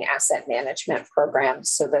developing asset management programs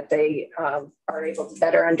so that they are able to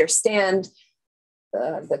better understand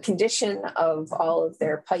the condition of all of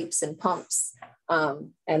their pipes and pumps,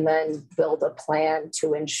 and then build a plan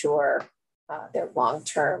to ensure their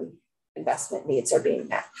long-term investment needs are being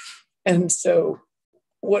met. And so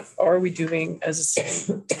what are we doing as a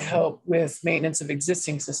city to help with maintenance of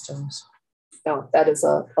existing systems? No, that is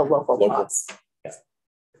a local cost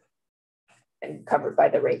and covered by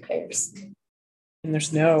the ratepayers. And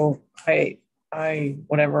there's no,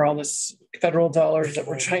 whatever, all this federal dollars that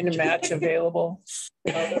we're trying to match available.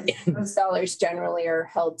 Those dollars generally are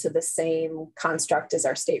held to the same construct as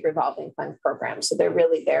our state revolving fund program. So they're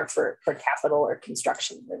really there for capital or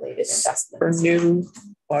construction related investments. For new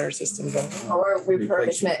water systems. Or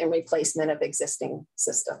refurbishment and replacement of existing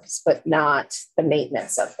systems, but not the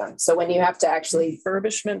maintenance of them. So when you have to actually...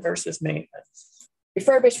 Refurbishment versus maintenance.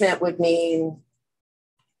 Refurbishment would mean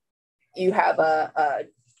you have a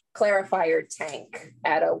clarifier tank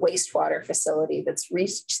at a wastewater facility that's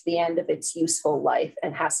reached the end of its useful life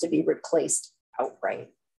and has to be replaced outright.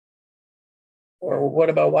 Or what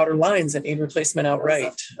about water lines that need replacement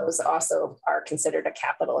outright? Those also are considered a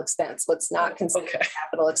capital expense. What's not considered a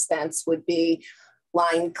capital expense would be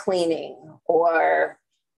line cleaning or...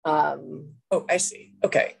 oh, I see.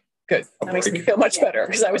 Okay, good. That makes me feel much better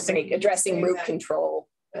because I was thinking... Addressing root control,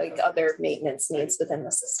 like other maintenance needs within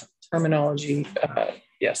the system. Terminology,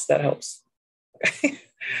 yes, that helps.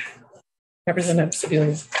 Representative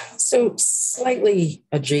Sebelius. So slightly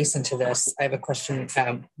adjacent to this, I have a question,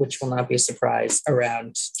 which will not be a surprise,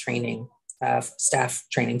 around training, staff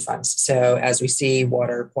training funds. So as we see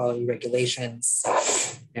water quality regulations,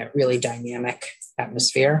 really dynamic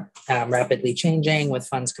atmosphere, rapidly changing with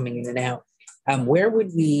funds coming in and out. Where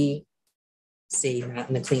would we see, not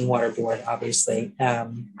in the Clean Water Board, obviously,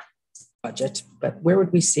 budget, but where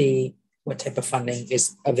would we see what type of funding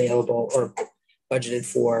is available or budgeted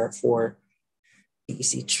for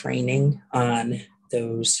DEC training on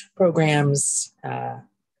those programs?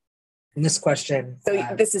 In this question. So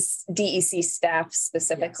this is DEC staff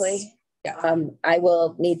specifically? Yes. Yeah. I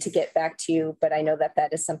will need to get back to you, but I know that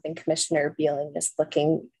that is something Commissioner Beeling is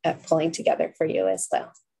looking at pulling together for you as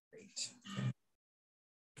well.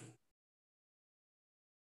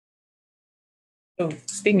 So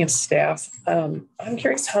speaking of staff, I'm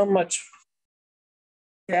curious how much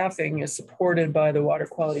staffing is supported by the water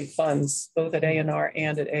quality funds, both at ANR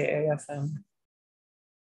and at AAFM.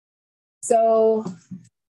 So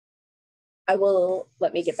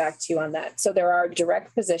let me get back to you on that. So there are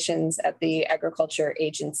direct positions at the Agriculture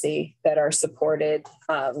Agency that are supported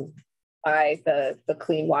by the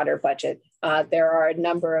clean water budget. There are a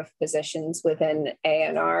number of positions within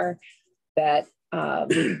ANR that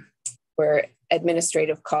where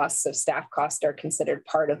administrative costs of staff costs are considered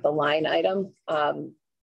part of the line item.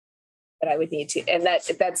 that I would need to, and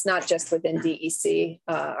that's not just within DEC,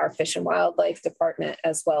 our Fish and Wildlife Department,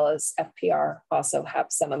 as well as FPR also have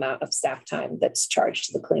some amount of staff time that's charged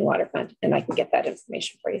to the Clean Water Fund, and I can get that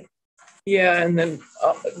information for you. Yeah, and then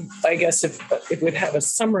I guess if it would have a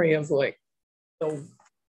summary of like the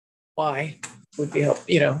why would be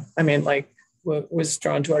helpful. I mean, like what was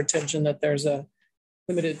drawn to our attention that there's a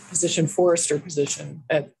limited position forester position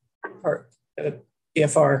at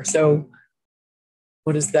PFR. So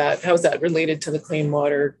what is that? How is that related to the clean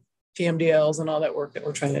water TMDLs and all that work that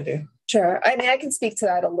we're trying to do? Sure. I mean, I can speak to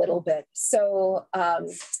that a little bit. So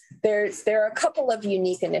there are a couple of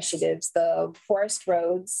unique initiatives: the forest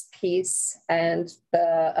roads piece and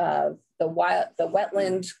the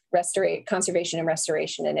wetland conservation and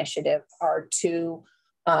restoration initiative are two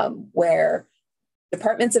where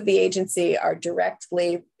departments of the agency are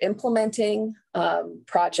directly implementing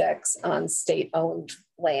projects on state-owned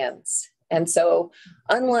lands. And so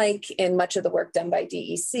unlike in much of the work done by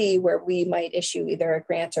DEC, where we might issue either a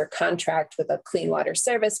grant or contract with a clean water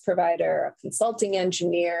service provider, a consulting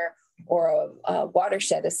engineer, or a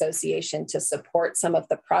watershed association to support some of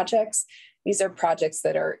the projects, these are projects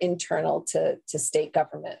that are internal to state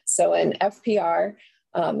government. So in FPR,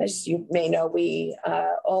 as you may know, we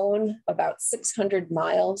own about 600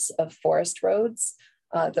 miles of forest roads.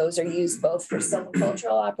 Those are used both for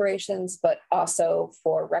silvicultural operations, but also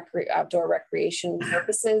for outdoor recreation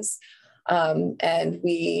purposes. And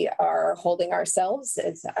we are holding ourselves,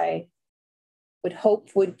 as I would hope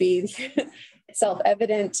would be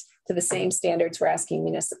self-evident, to the same standards we're asking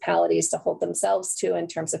municipalities to hold themselves to in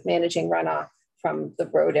terms of managing runoff from the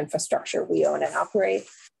road infrastructure we own and operate.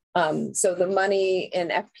 So the money in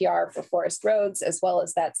FPR for forest roads, as well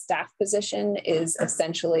as that staff position, is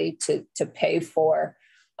essentially to pay for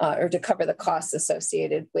or to cover the costs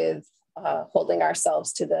associated with holding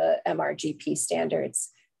ourselves to the MRGP standards.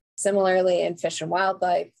 Similarly, in Fish and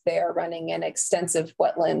Wildlife, they are running an extensive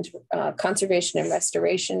wetland conservation and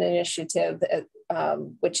restoration initiative,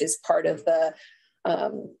 which is part of the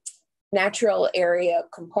natural area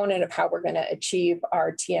component of how we're going to achieve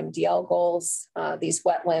our TMDL goals. These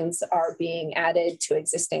wetlands are being added to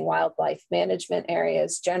existing wildlife management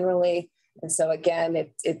areas generally. And so again,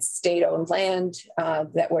 it's state-owned land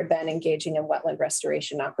that we're then engaging in wetland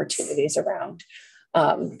restoration opportunities around.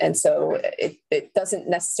 And so it doesn't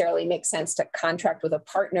necessarily make sense to contract with a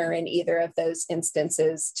partner in either of those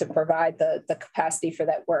instances to provide the capacity for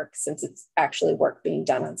that work, since it's actually work being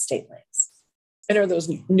done on state lands. And are those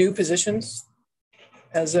new positions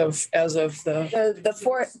as of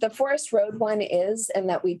the forest road one is, and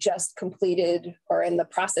that we just completed or in the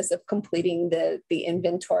process of completing the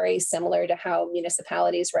inventory, similar to how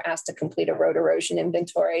municipalities were asked to complete a road erosion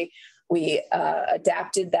inventory. We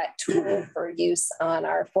adapted that tool for use on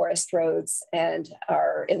our forest roads and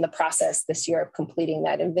are in the process this year of completing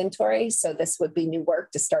that inventory. So this would be new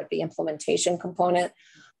work to start the implementation component.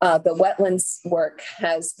 The wetlands work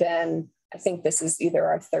has been, I think this is either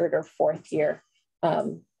our third or fourth year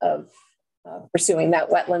of pursuing that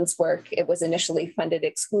wetlands work. It was initially funded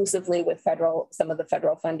exclusively with some of the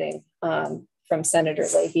federal funding from Senator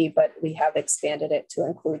Leahy, but we have expanded it to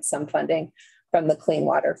include some funding from the Clean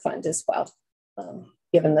Water Fund as well,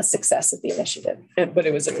 given the success of the initiative. But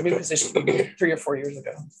it was a new position 3 or 4 years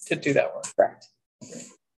ago to do that work. Correct.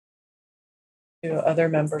 Do other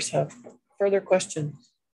members have further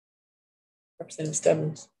questions? Representative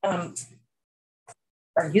Stebbins.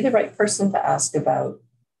 Are you the right person to ask about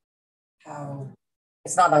how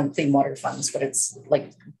it's not on clean water funds, but it's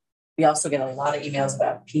like we also get a lot of emails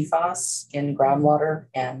about PFAS in groundwater,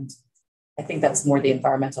 and I think that's more the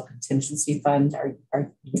environmental contingency fund.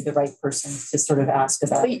 Are you the right person to sort of ask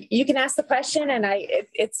about? Well, you can ask the question, and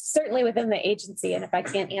it's certainly within the agency, and if I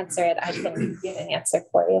can't answer it, I can give an answer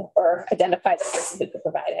for you or identify the person who could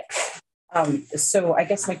provide it. So I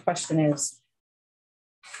guess my question is,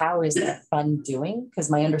 how is that fund doing? Because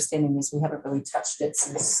my understanding is we haven't really touched it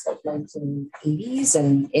since the 1980s.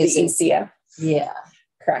 And is the ECF? Yeah.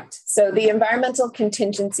 Correct. So the Environmental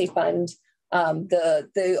Contingency Fund,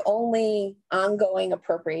 the only ongoing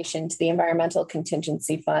appropriation to the Environmental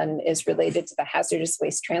Contingency Fund is related to the hazardous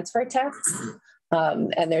waste transfer tax.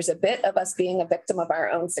 And there's a bit of us being a victim of our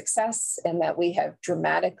own success in that we have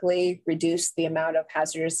dramatically reduced the amount of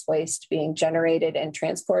hazardous waste being generated and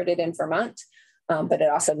transported in Vermont. But it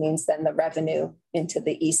also means then the revenue into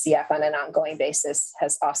the ECF on an ongoing basis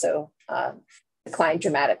has also declined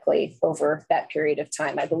dramatically over that period of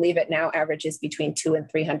time. I believe it now averages between $200,000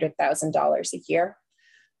 and $300,000 a year.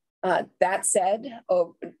 That said,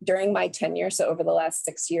 during my tenure, so over the last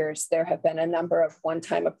 6 years, there have been a number of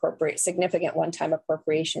significant one-time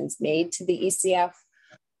appropriations made to the ECF.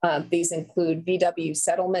 These include VW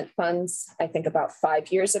settlement funds, I think about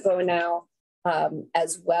 5 years ago now,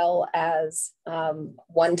 as well as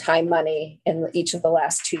one-time money in each of the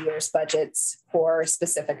last 2 years' budgets for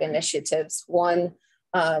specific initiatives. One,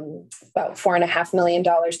 about $4.5 million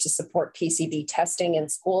to support PCB testing in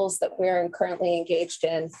schools that we're currently engaged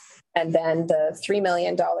in. And then the $3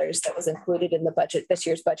 million that was included in the budget, this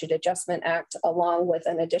year's Budget Adjustment Act, along with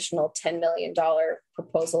an additional $10 million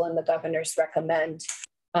proposal in the governor's recommend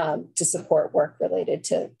to support work related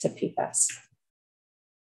to PFAS.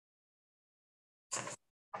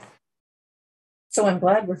 So I'm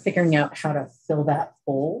glad we're figuring out how to fill that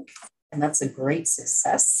hole, and that's a great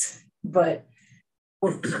success. But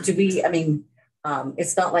do we, I mean,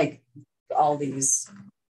 it's not like all these,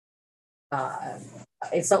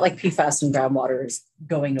 it's not like PFAS and groundwater is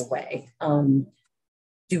going away.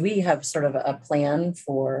 Do we have sort of a plan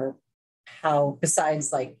for how,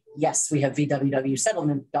 besides like, yes, we have VWW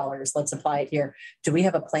settlement dollars, let's apply it here. Do we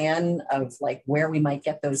have a plan of like where we might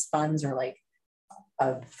get those funds, or like,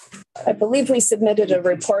 I believe we submitted a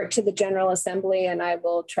report to the General Assembly, and I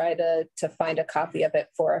will try to find a copy of it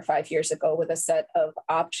 4 or 5 years ago with a set of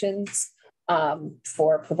options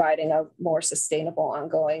for providing a more sustainable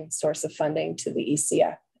ongoing source of funding to the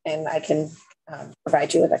ECF. And I can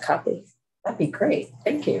provide you with a copy. That'd be great.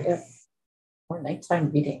 Thank you. Yeah. More nighttime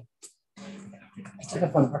reading. I do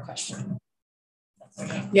have one more question.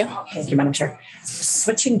 Yeah. Thank you, Madam Chair.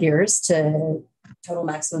 Switching gears to total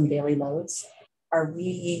maximum daily loads. How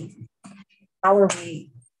are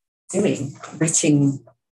we doing reaching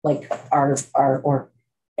like our or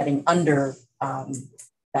getting under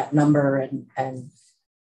that number and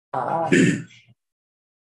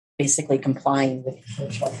basically complying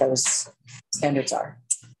with what those standards are?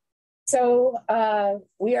 So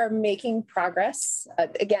we are making progress.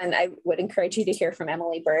 Again, I would encourage you to hear from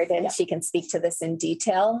Emily Bird, and she can speak to this in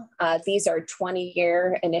detail. These are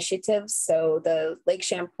 20-year initiatives. So the Lake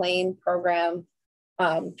Champlain program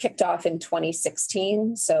kicked off in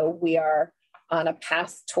 2016. So we are on a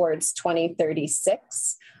path towards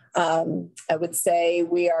 2036. I would say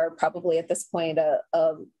we are probably at this point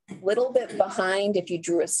a little bit behind if you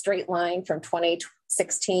drew a straight line from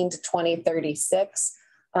 2016 to 2036.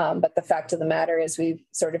 But the fact of the matter is we've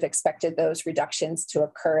sort of expected those reductions to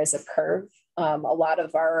occur as a curve. A lot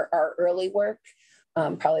of our early work,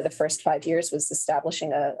 probably the first 5 years, was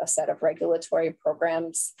establishing a set of regulatory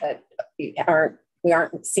programs that we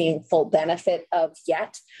aren't seeing full benefit of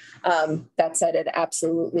yet. That said, it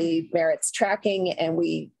absolutely merits tracking, and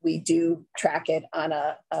we do track it on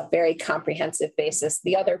a very comprehensive basis.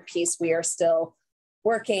 The other piece we are still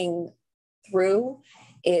working through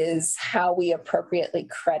is how we appropriately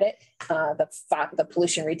credit the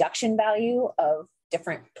pollution reduction value of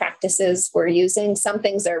different practices we're using. Some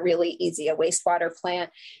things are really easy. A wastewater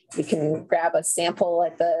plant, you can grab a sample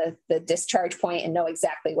at the discharge point and know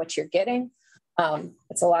exactly what you're getting.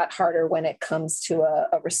 It's a lot harder when it comes to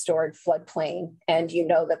a restored floodplain, and you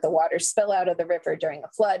know that the waters spill out of the river during a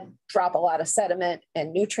flood, drop a lot of sediment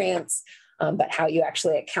and nutrients, but how you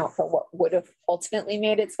actually account for what would have ultimately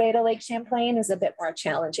made its way to Lake Champlain is a bit more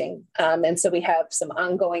challenging. And so we have some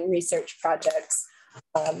ongoing research projects,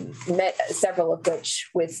 several of which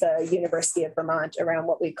with the University of Vermont around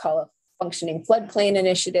what we call a functioning floodplain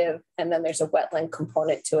initiative. And then there's a wetland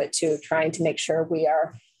component to it too, trying to make sure we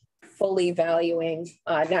are fully valuing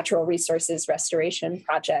natural resources restoration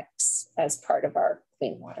projects as part of our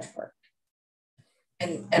clean water work.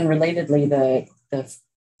 And relatedly, the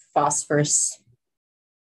phosphorus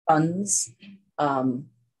funds,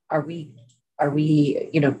 are we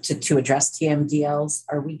to address TMDLs,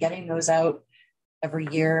 are we getting those out every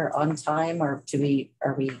year on time, or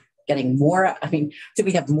are we getting more? I mean, do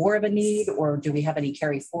we have more of a need, or do we have any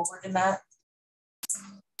carry forward in that?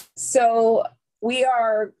 So we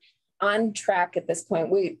are on track at this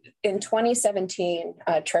point. In 2017,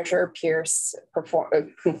 Treasurer Pierce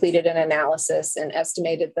completed an analysis and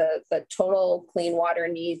estimated the total clean water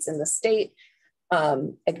needs in the state,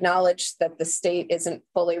 acknowledged that the state isn't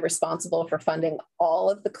fully responsible for funding all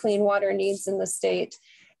of the clean water needs in the state,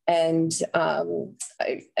 and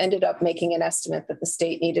I ended up making an estimate that the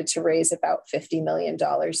state needed to raise about $50 million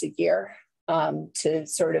a year to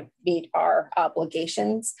sort of meet our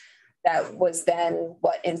obligations. That was then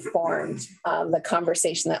what informed the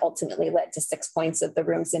conversation that ultimately led to 6 points of the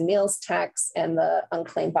rooms and meals tax and the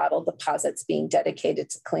unclaimed bottle deposits being dedicated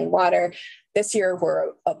to clean water. This year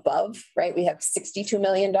we're above, right? We have $62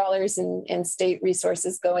 million in state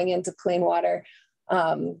resources going into clean water.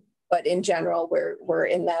 but in general, we're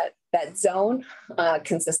in that zone,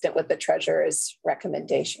 consistent with the treasurer's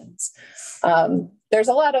recommendations. There's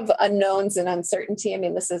a lot of unknowns and uncertainty. I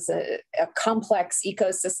mean, this is a complex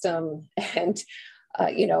ecosystem, and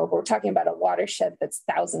we're talking about a watershed that's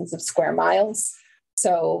thousands of square miles.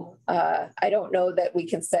 So I don't know that we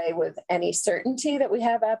can say with any certainty that we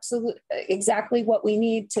have exactly what we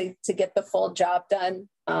need to get the full job done.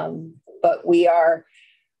 But we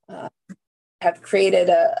have created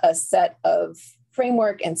a set of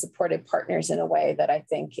framework and supported partners in a way that I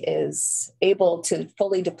think is able to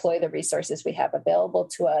fully deploy the resources we have available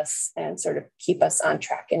to us and sort of keep us on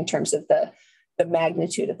track in terms of the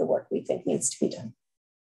magnitude of the work we think needs to be done.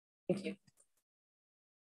 Thank you.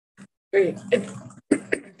 Great.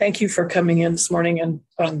 Thank you for coming in this morning and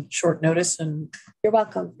on short notice, and you're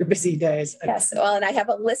welcome. Your busy days. Yes, well, and I have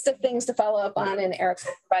a list of things to follow up on, and Eric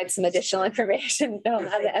will provide some additional information on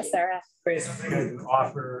the SRF. Great. I can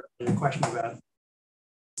offer a question about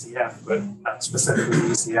ECF, but not specifically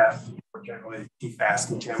ECF, or generally PFAS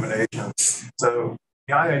contamination. So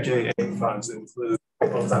the IIJA funds include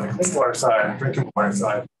both on the clean water side and drinking water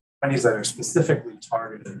side, monies that are specifically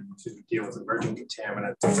targeted to deal with emerging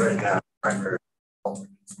contaminants right now, primary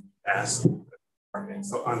PFAS.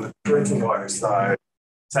 So on the drinking water side,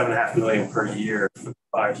 $7.5 million per year for the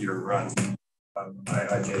 5-year run of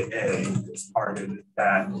IIJA is targeted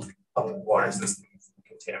at public water systems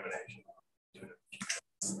contamination.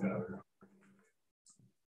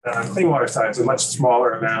 On the clean water side, it's a much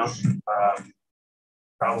smaller amount,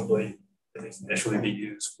 probably at least initially be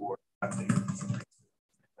used for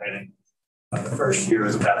planning. The first year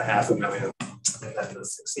is about $500,000, and then the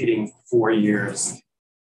succeeding 4 years,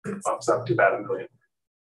 it bumps up to about $1 million.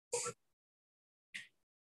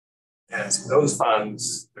 And so those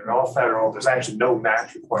funds, they're all federal. There's actually no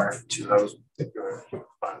match required to those particular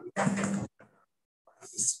funds.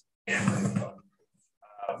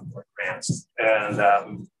 Or grants, and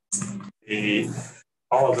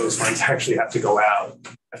all of those funds actually have to go out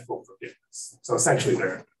at full forgiveness. So essentially,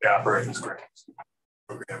 they're the operating grants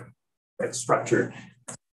program. It's structured,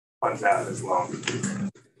 funds out as well.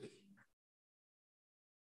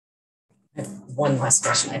 One last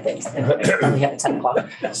question, I think. We have 10 o'clock.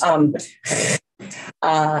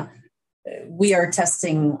 We are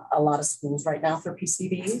testing a lot of schools right now for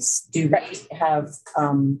PCBs. Do we have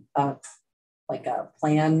like a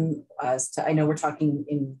plan as to, I know we're talking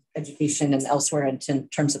in education and elsewhere in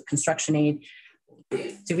terms of construction aid.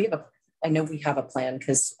 Do we have I know we have a plan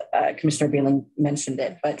because Commissioner Beeling mentioned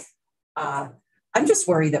it, but I'm just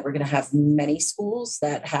worried that we're going to have many schools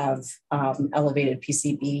that have elevated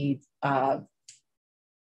PCB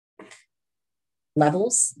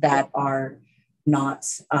levels that are not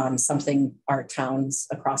something our towns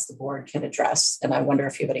across the board can address. And I wonder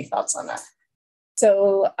if you have any thoughts on that.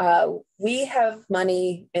 So we have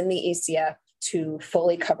money in the ECF to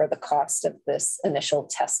fully cover the cost of this initial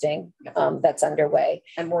testing that's underway.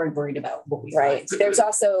 I'm more worried about what we find. There's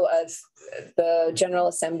also the General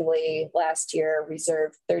Assembly last year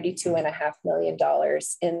reserved $32.5 million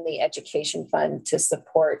in the education fund to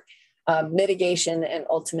support mitigation and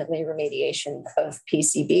ultimately remediation of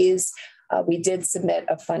PCBs. We did submit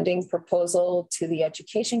a funding proposal to the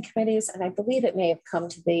education committees, and I believe it may have come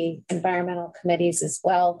to the environmental committees as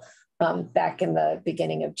well back in the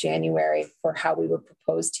beginning of January for how we would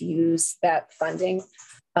propose to use that funding.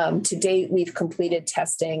 To date, we've completed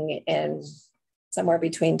testing in somewhere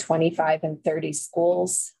between 25 and 30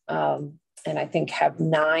 schools, and I think have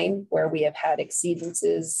 9 where we have had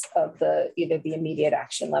exceedances of either the immediate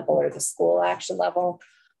action level or the school action level.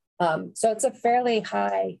 So it's a fairly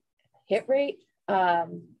high hit rate.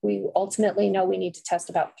 We ultimately know we need to test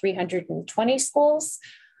about 320 schools.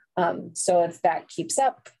 So if that keeps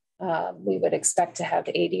up, we would expect to have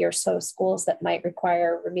 80 or so schools that might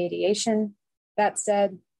require remediation. That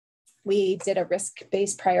said, we did a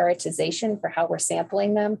risk-based prioritization for how we're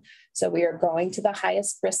sampling them. So we are going to the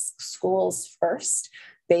highest risk schools first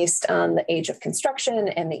based on the age of construction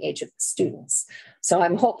and the age of the students. So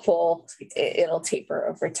I'm hopeful it'll taper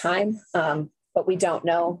over time. But we don't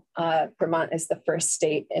know. Vermont is the first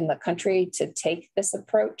state in the country to take this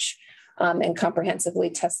approach and comprehensively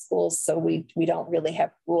test schools. So we don't really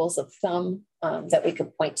have rules of thumb that we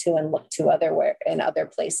could point to and look to in other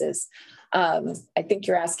places. I think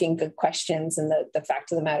you're asking good questions, and the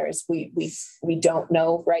fact of the matter is we don't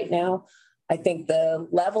know right now. I think the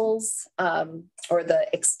levels or the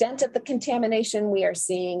extent of the contamination we are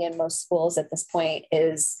seeing in most schools at this point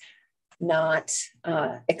is not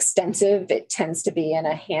extensive. It tends to be in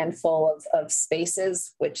a handful of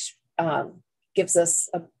spaces, which gives us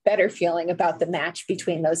a better feeling about the match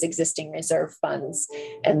between those existing reserve funds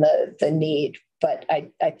and the need. But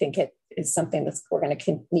I think it is something that we're going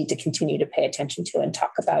to need to continue to pay attention to and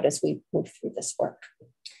talk about as we move through this work.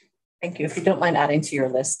 Thank you. If you don't mind adding to your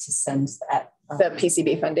list to send that. The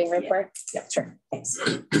PCB funding report? Yeah, sure. Thanks.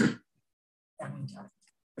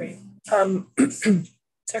 Great.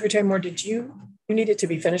 Secretary Moore, did you needed to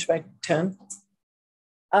be finished by 10?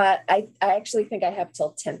 I actually think I have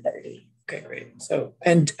till 10:30. Okay, great. So,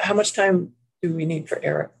 and how much time do we need for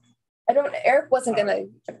Eric? Eric wasn't going to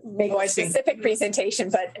make a specific presentation,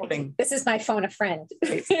 but this is my phone a friend,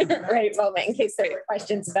 right moment, in case there were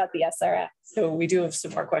questions about the SRF. So we do have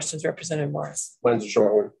some more questions, Representative Morris. Mine's a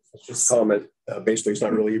short one. It's just a comment. Basically, it's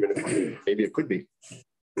not really even, maybe it could be.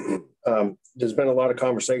 There's been a lot of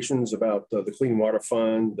conversations about the Clean Water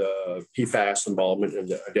Fund, PFAS involvement and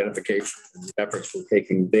the identification and the efforts we're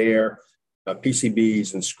taking there.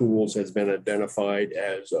 PCBs in schools has been identified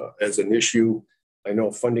as an issue. I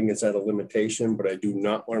know funding is at a limitation, but I do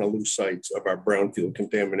not want to lose sight of our brownfield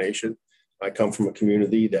contamination. I come from a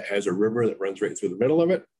community that has a river that runs right through the middle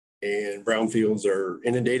of it, and brownfields are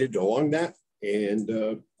inundated along that.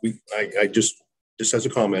 And I just as a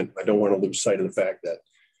comment, I don't want to lose sight of the fact that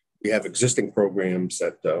we have existing programs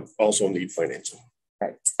that also need financing.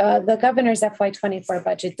 Right. The governor's FY24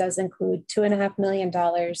 budget does include $2.5 million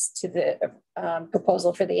to the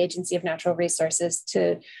proposal for the Agency of Natural Resources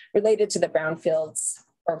related to the brownfields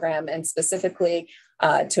program, and specifically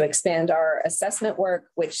to expand our assessment work,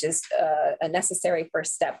 which is a necessary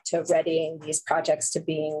first step to readying these projects to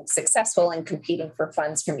being successful and competing for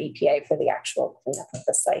funds from EPA for the actual cleanup of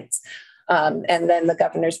the sites. And then the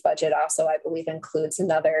governor's budget also, I believe, includes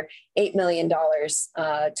another $8 million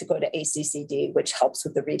to go to ACCD, which helps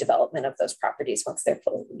with the redevelopment of those properties once they're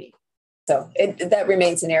fully remediated. So that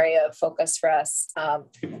remains an area of focus for us.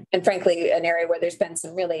 And frankly, an area where there's been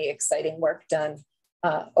some really exciting work done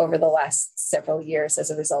over the last several years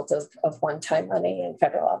as a result of one-time money and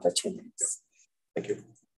federal opportunities. Thank you.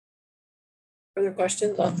 Further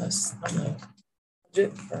questions on this, on the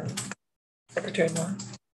budget for Secretary Moore?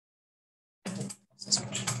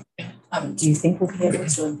 Do you think we'll be able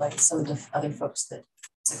to invite some of the other folks that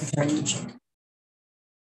Secretary mentioned?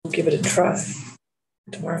 We'll give it a try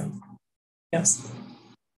tomorrow. Yes.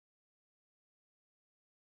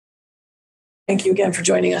 Thank you again for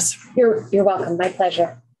joining us. You're welcome. My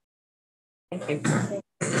pleasure. Thank you.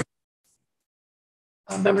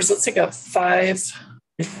 Members, let's take a 5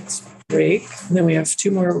 minutes break. And then we have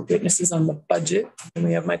 2 more witnesses on the budget. And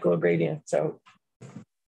we have Michael O'Grady. So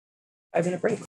 5-minute break.